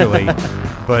eventually.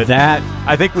 But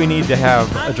I think we need to have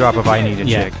a drop of I Need a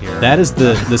Chick here. That is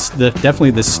the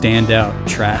definitely the standout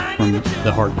track from the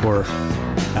hardcore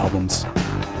albums.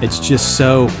 It's just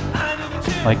so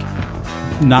like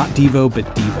not Devo but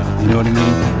Devo. You know what I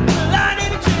mean?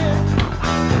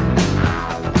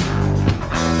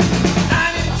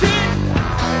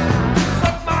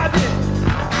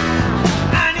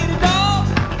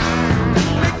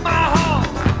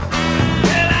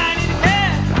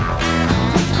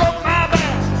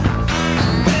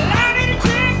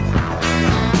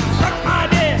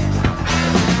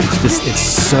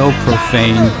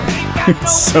 profane.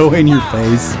 It's so in your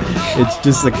face. It's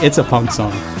just like it's a punk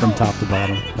song from top to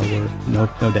bottom. No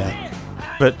doubt.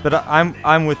 But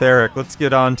I'm with Eric. Let's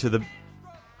get on to the.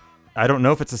 I don't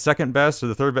know if it's the second best or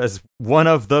the third best. One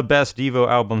of the best Devo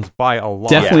albums by a lot.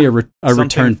 Definitely a Something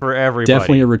return for everybody.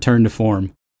 Definitely a return to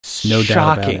form. No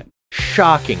doubt about it.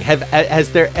 Shocking.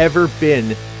 Has there ever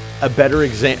been a better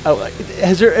example?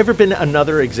 Has there ever been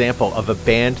another example of a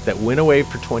band that went away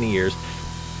for 20 years,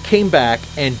 came back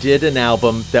and did an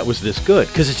album that was this good?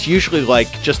 Because it's usually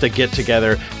like just a get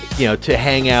together, to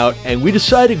hang out, and we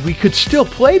decided we could still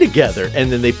play together,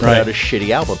 and then they put out a shitty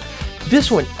album.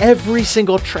 This one, every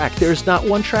single track, there's not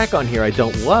one track on here I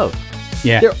don't love.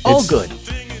 Yeah, they're all good.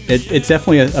 It's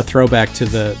definitely a throwback to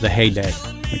the heyday,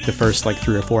 like the first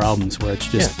 3 or 4 albums, where it's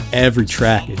just every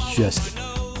track is just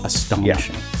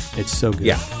astonishing. It's so good.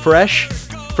 Yeah, Fresh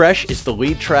is the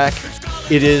lead track.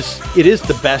 It is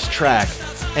the best track,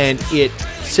 and it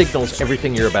signals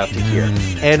everything you're about to hear.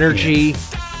 Energy,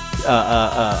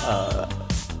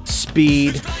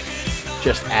 speed,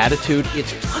 just attitude.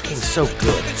 It's fucking so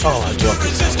good. Oh, I love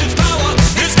it.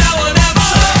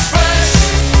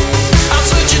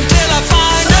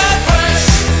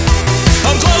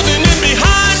 I'm closing in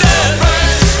behind it.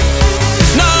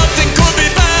 Nothing could be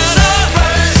better.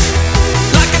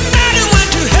 Like a man who went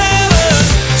to heaven.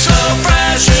 So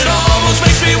fresh it almost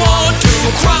makes me want to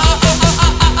cry.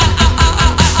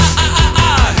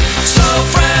 So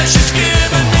fresh it's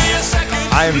giving me a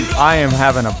second. I am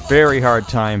having a very hard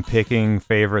time picking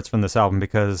favorites from this album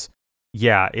because,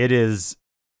 it is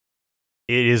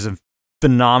a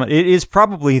phenomenal. It is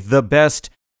probably the best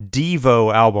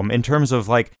Devo album in terms of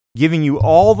giving you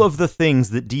all of the things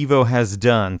that Devo has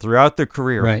done throughout their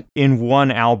career in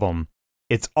one album.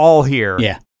 It's all here.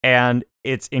 Yeah. And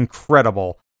it's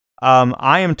incredible.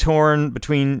 I am torn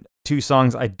between 2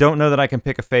 songs. I don't know that I can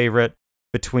pick a favorite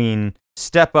between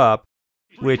Step Up,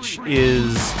 which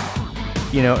is,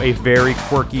 a very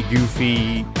quirky,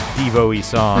 goofy, Devo-y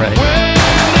song. When it's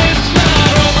not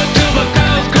over till the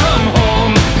cows come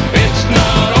home. It's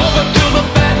not over till the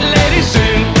fat lady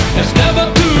sing. It's never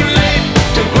too late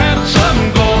to grab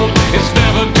some gold. It's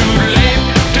never too late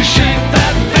to shake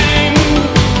that thing.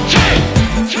 Shake.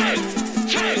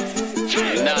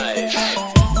 Nice.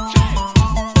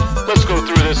 Let's go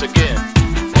through this again.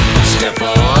 Step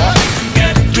up,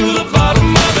 get to the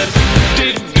bottom of it.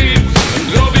 Dig deep and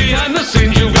go behind the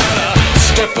scenes. You gotta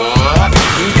step up,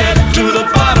 get to the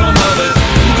bottom of it.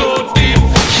 Go deep,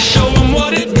 show them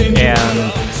what it means.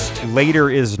 And Later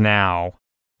Is Now.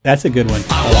 That's a good one.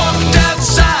 I walked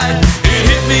outside, it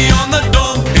hit me on the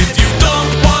door. If you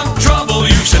don't want trouble,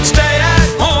 you should stay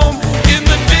at home. In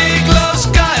the big low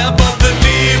sky above the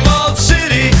Devo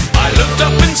city, I looked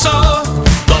up and saw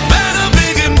the banner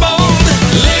big and bold.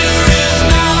 Later is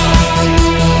now.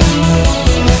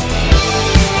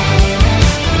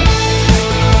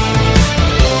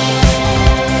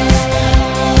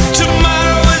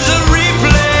 Tomorrow is a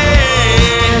replay.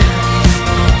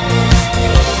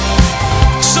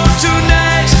 So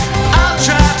tonight I'll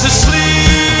try to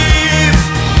sleep.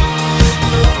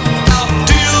 I'll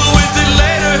deal with it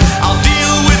later. I'll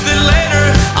deal with it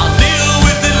later. I'll deal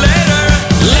with it later.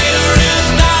 Later is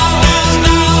now, is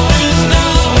now, is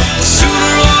now.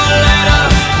 Sooner or later,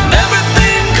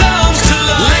 everything comes to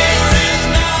light. Later is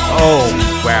now. Oh,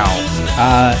 wow.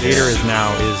 Later Is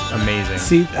Now is amazing.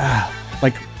 See,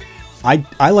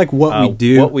 I like What We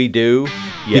Do. What We Do.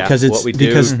 Yeah, because it's What We Do.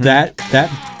 because that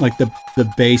the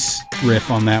bass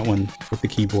riff on that one with the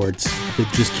keyboards, it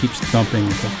just keeps thumping.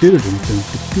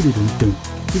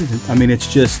 I mean, it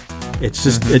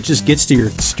just gets to your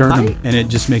sternum, and it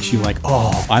just makes you like,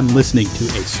 oh, I'm listening to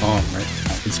a song right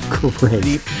now. It's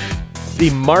great. The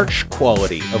march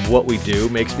quality of What We Do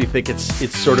makes me think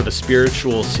it's sort of a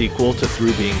spiritual sequel to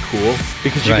Through Being Cool,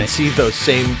 because you can see those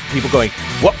same people going,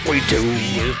 what we do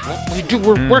is what we do,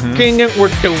 we're working and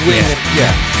we're doing it.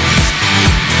 Yeah.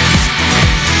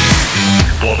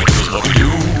 What we do is what we do.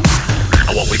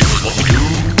 What we do is what we do.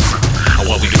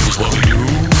 What we do is what we do.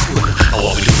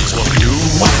 What we do is what we do.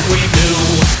 What we do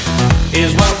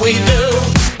is what we do.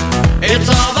 It's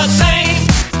all the same.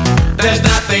 There's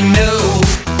nothing new.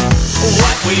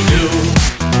 What we do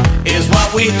is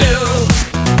what we do.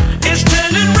 It's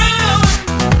turning round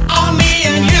on me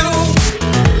and you.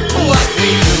 What we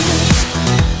do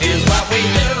is what we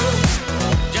do.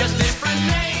 Just different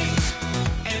names.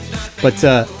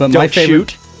 But my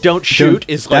favorite. Don't Shoot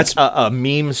is like a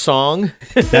meme song.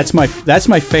 that's my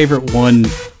favorite one.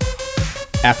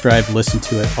 After I've listened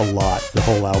to it a lot, the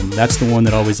whole album, that's the one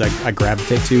that always I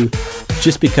gravitate to,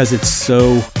 just because it's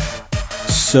so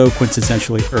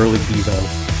quintessentially early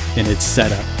Devo in its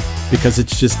setup. because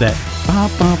it's just that bop,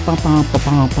 bop, bop, bop, bop,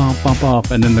 bop, bop, bop, bop,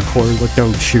 and then the chorus like,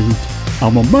 don't shoot,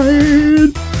 I'm a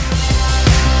man.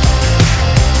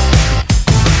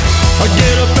 I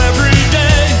get up every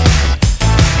day.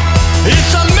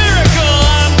 It's a miracle,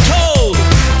 I'm told.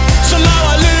 Somehow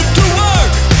I live to work.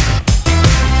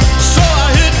 So I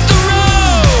hit the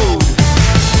road.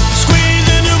 Squeeze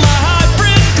into my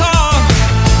hybrid car.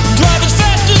 Drive as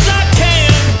fast as I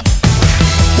can.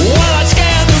 While I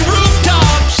scan the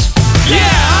rooftops. Yeah,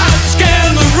 I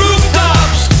scan the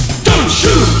rooftops. Don't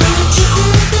shoot.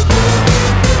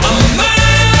 I'm a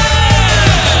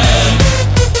man.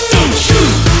 Don't shoot.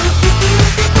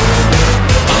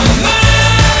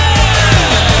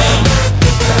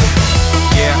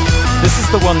 This is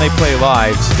the one they play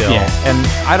live still. Yeah. And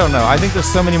I don't know. I think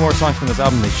there's so many more songs from this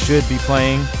album they should be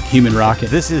playing. Human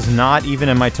Rocket. This is not even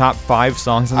in my top 5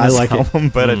 songs on I this like it. album,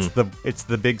 but it's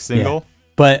the big single.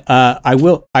 But I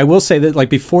will say that like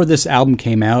before this album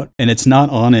came out, and it's not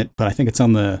on it, but I think it's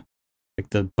on the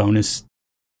bonus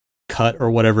cut or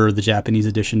whatever, the Japanese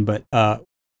edition. But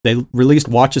they released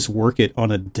 "Watch Us Work It" on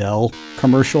a Dell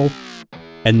commercial,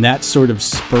 and that sort of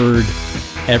spurred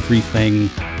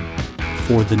everything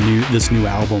for this new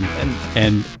album.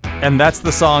 And that's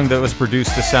the song that was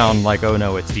produced to sound like "Oh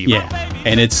No, It's DEVO." Yeah,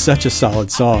 and it's such a solid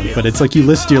song. But it's like you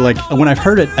listen to, you're like, when I've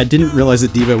heard it, I didn't realize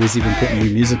that DEVO was even putting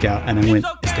new music out, and I went,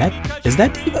 is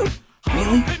that DEVO?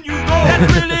 Really?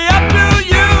 That's really up to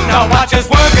you. Now watch us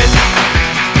work it.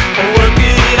 Work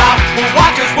it out.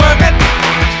 Watch us work it.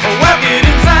 Work it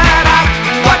inside out.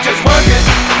 Watch us work it.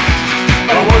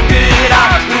 Work it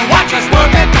out. Watch us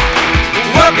work it.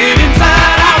 Work it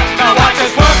inside out. Now watch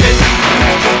us work it.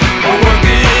 Work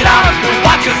it out.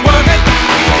 Watch us work it.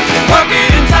 Work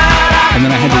it inside out. And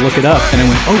then I had to look it up, and I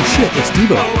went, oh shit, it's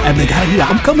DEVO. And they got a new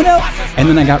album coming out. And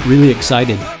then I got really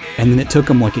excited. And then it took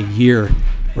them like a year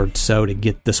or so to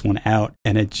get this one out.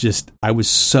 And it just, I was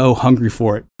so hungry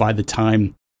for it by the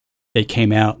time it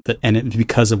came out, and it was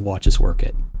because of Watch Us Work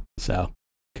It. So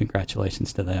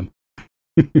congratulations to them.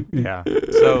 Yeah.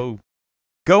 So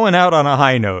going out on a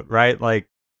high note, right? Like,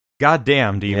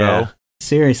 goddamn, DEVO. Yeah.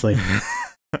 Seriously.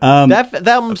 That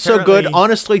album's so good. apparently-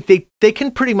 Honestly, they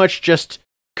can pretty much just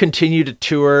continue to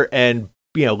tour and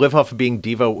live off of being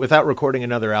DEVO without recording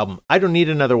another album. I don't need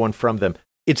another one from them.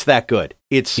 It's that good.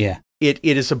 It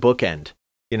is a bookend.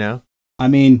 I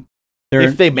mean,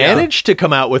 If they manage to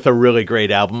come out with a really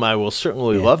great album, I will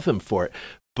certainly love them for it.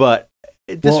 But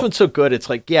this one's so good. It's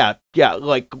like,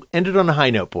 like end it on a high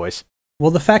note, boys.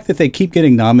 well, the fact that they keep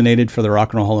getting nominated for the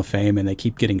Rock and Roll Hall of Fame and they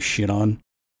keep getting shit on,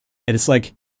 and it's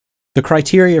like the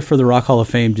criteria for the Rock Hall of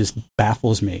Fame just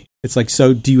baffles me. It's like,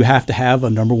 so do you have to have a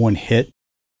number one hit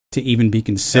to even be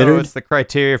considered? No, it's the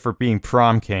criteria for being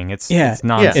prom king. It's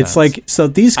nonsense. It's like, so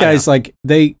these guys, like,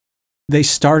 they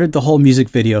started the whole music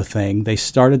video thing. They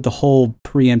started the whole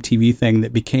pre-MTV thing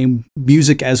that became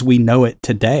music as we know it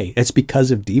today. It's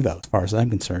because of DEVO, as far as I'm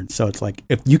concerned. So it's like,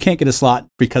 if you can't get a slot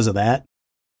because of that,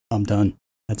 I'm done.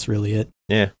 That's really it.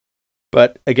 Yeah.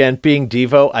 But again, being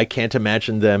DEVO, I can't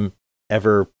imagine them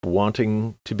ever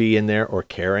wanting to be in there or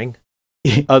caring,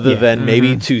 other than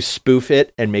maybe to spoof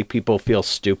it and make people feel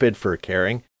stupid for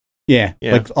caring. Yeah.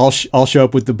 Like I'll show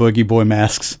up with the Boogie Boy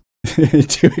masks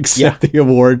to accept the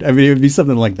award. I mean, it would be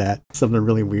something like that. Something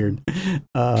really weird.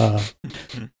 But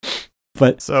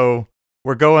so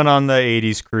we're going on the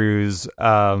 80s cruise.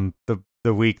 The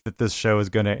week that this show is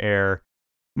going to air,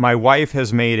 my wife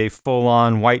has made a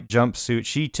full-on white jumpsuit.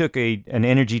 She took an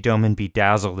energy dome and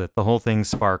bedazzled it. The whole thing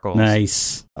sparkles.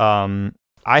 Nice. I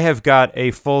have got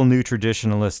a full New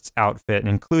Traditionalists outfit,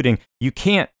 including, you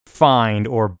can't find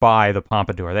or buy the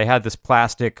pompadour. They had this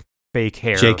plastic fake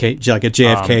hair. Like a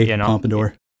JFK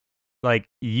pompadour. Like,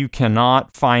 you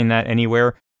cannot find that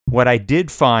anywhere. What I did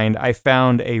find, I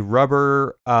found a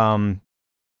rubber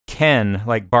Ken,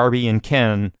 like Barbie and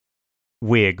Ken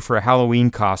wig for a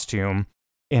Halloween costume,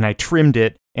 and I trimmed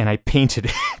it and I painted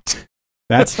it.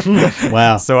 That's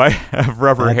wow. So I have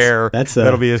rubber hair.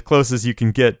 That'll be as close as you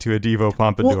can get to a DEVO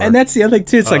pompadour. Well, and that's the other thing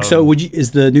too. It's like, so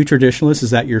is the New Traditionalist,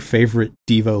 is that your favorite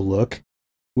DEVO look?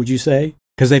 Would you say?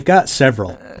 Because they've got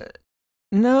several.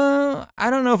 No, I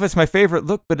don't know if it's my favorite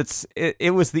look, but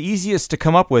it was the easiest to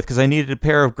come up with because I needed a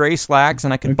pair of gray slacks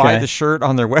and I could buy the shirt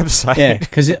on their website. Yeah,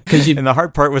 because and the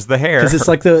hard part was the hair. Because it's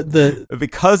like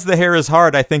because the hair is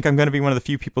hard. I think I'm going to be one of the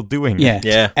few people doing it.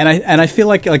 Yeah. And I feel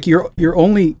like you're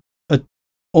only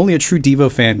a true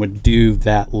DEVO fan would do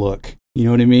that look. You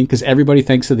know what I mean? Because everybody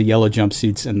thinks of the yellow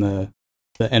jumpsuits and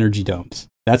the energy domes.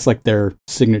 That's like their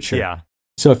signature. Yeah.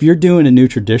 So if you're doing a New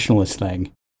Traditionalist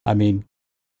thing, I mean,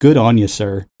 good on you,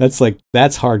 sir. That's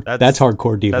hard. That's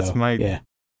hardcore DEVO.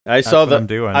 I saw what I'm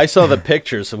doing. I saw the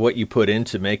pictures of what you put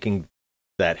into making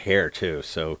that hair too.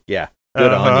 So yeah,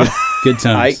 good on you. Good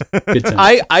times. Good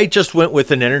times. I just went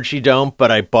with an energy dome,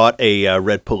 but I bought a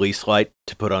red police light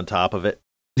to put on top of it.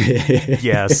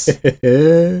 Yes.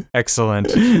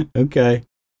 Excellent. Okay.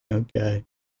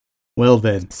 Well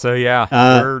then. So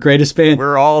yeah, greatest band.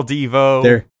 we're all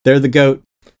Devo. They're the GOAT,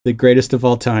 the greatest of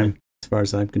all time, as far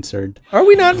as I'm concerned. Are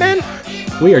we not, man?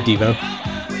 We are Devo.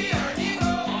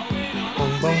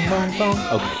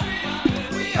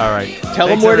 Okay. All right. Tell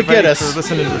them Thanks, where to get everybody, us. for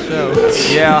listening to the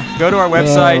show. Yeah, go to our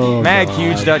website, Oh,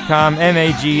 maghuge.com,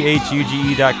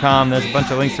 maghuge.com. There's a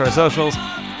bunch of links to our socials.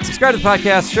 Subscribe to the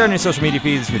podcast, share on your social media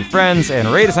feeds with your friends, and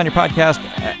rate us on your podcast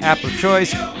app of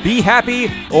choice. Be happy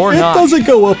or not. It doesn't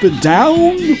go up and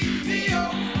down.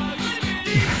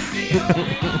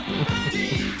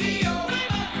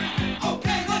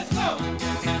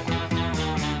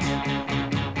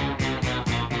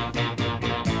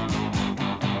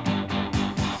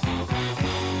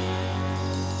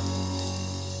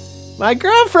 My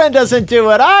girlfriend doesn't do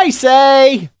what I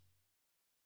say.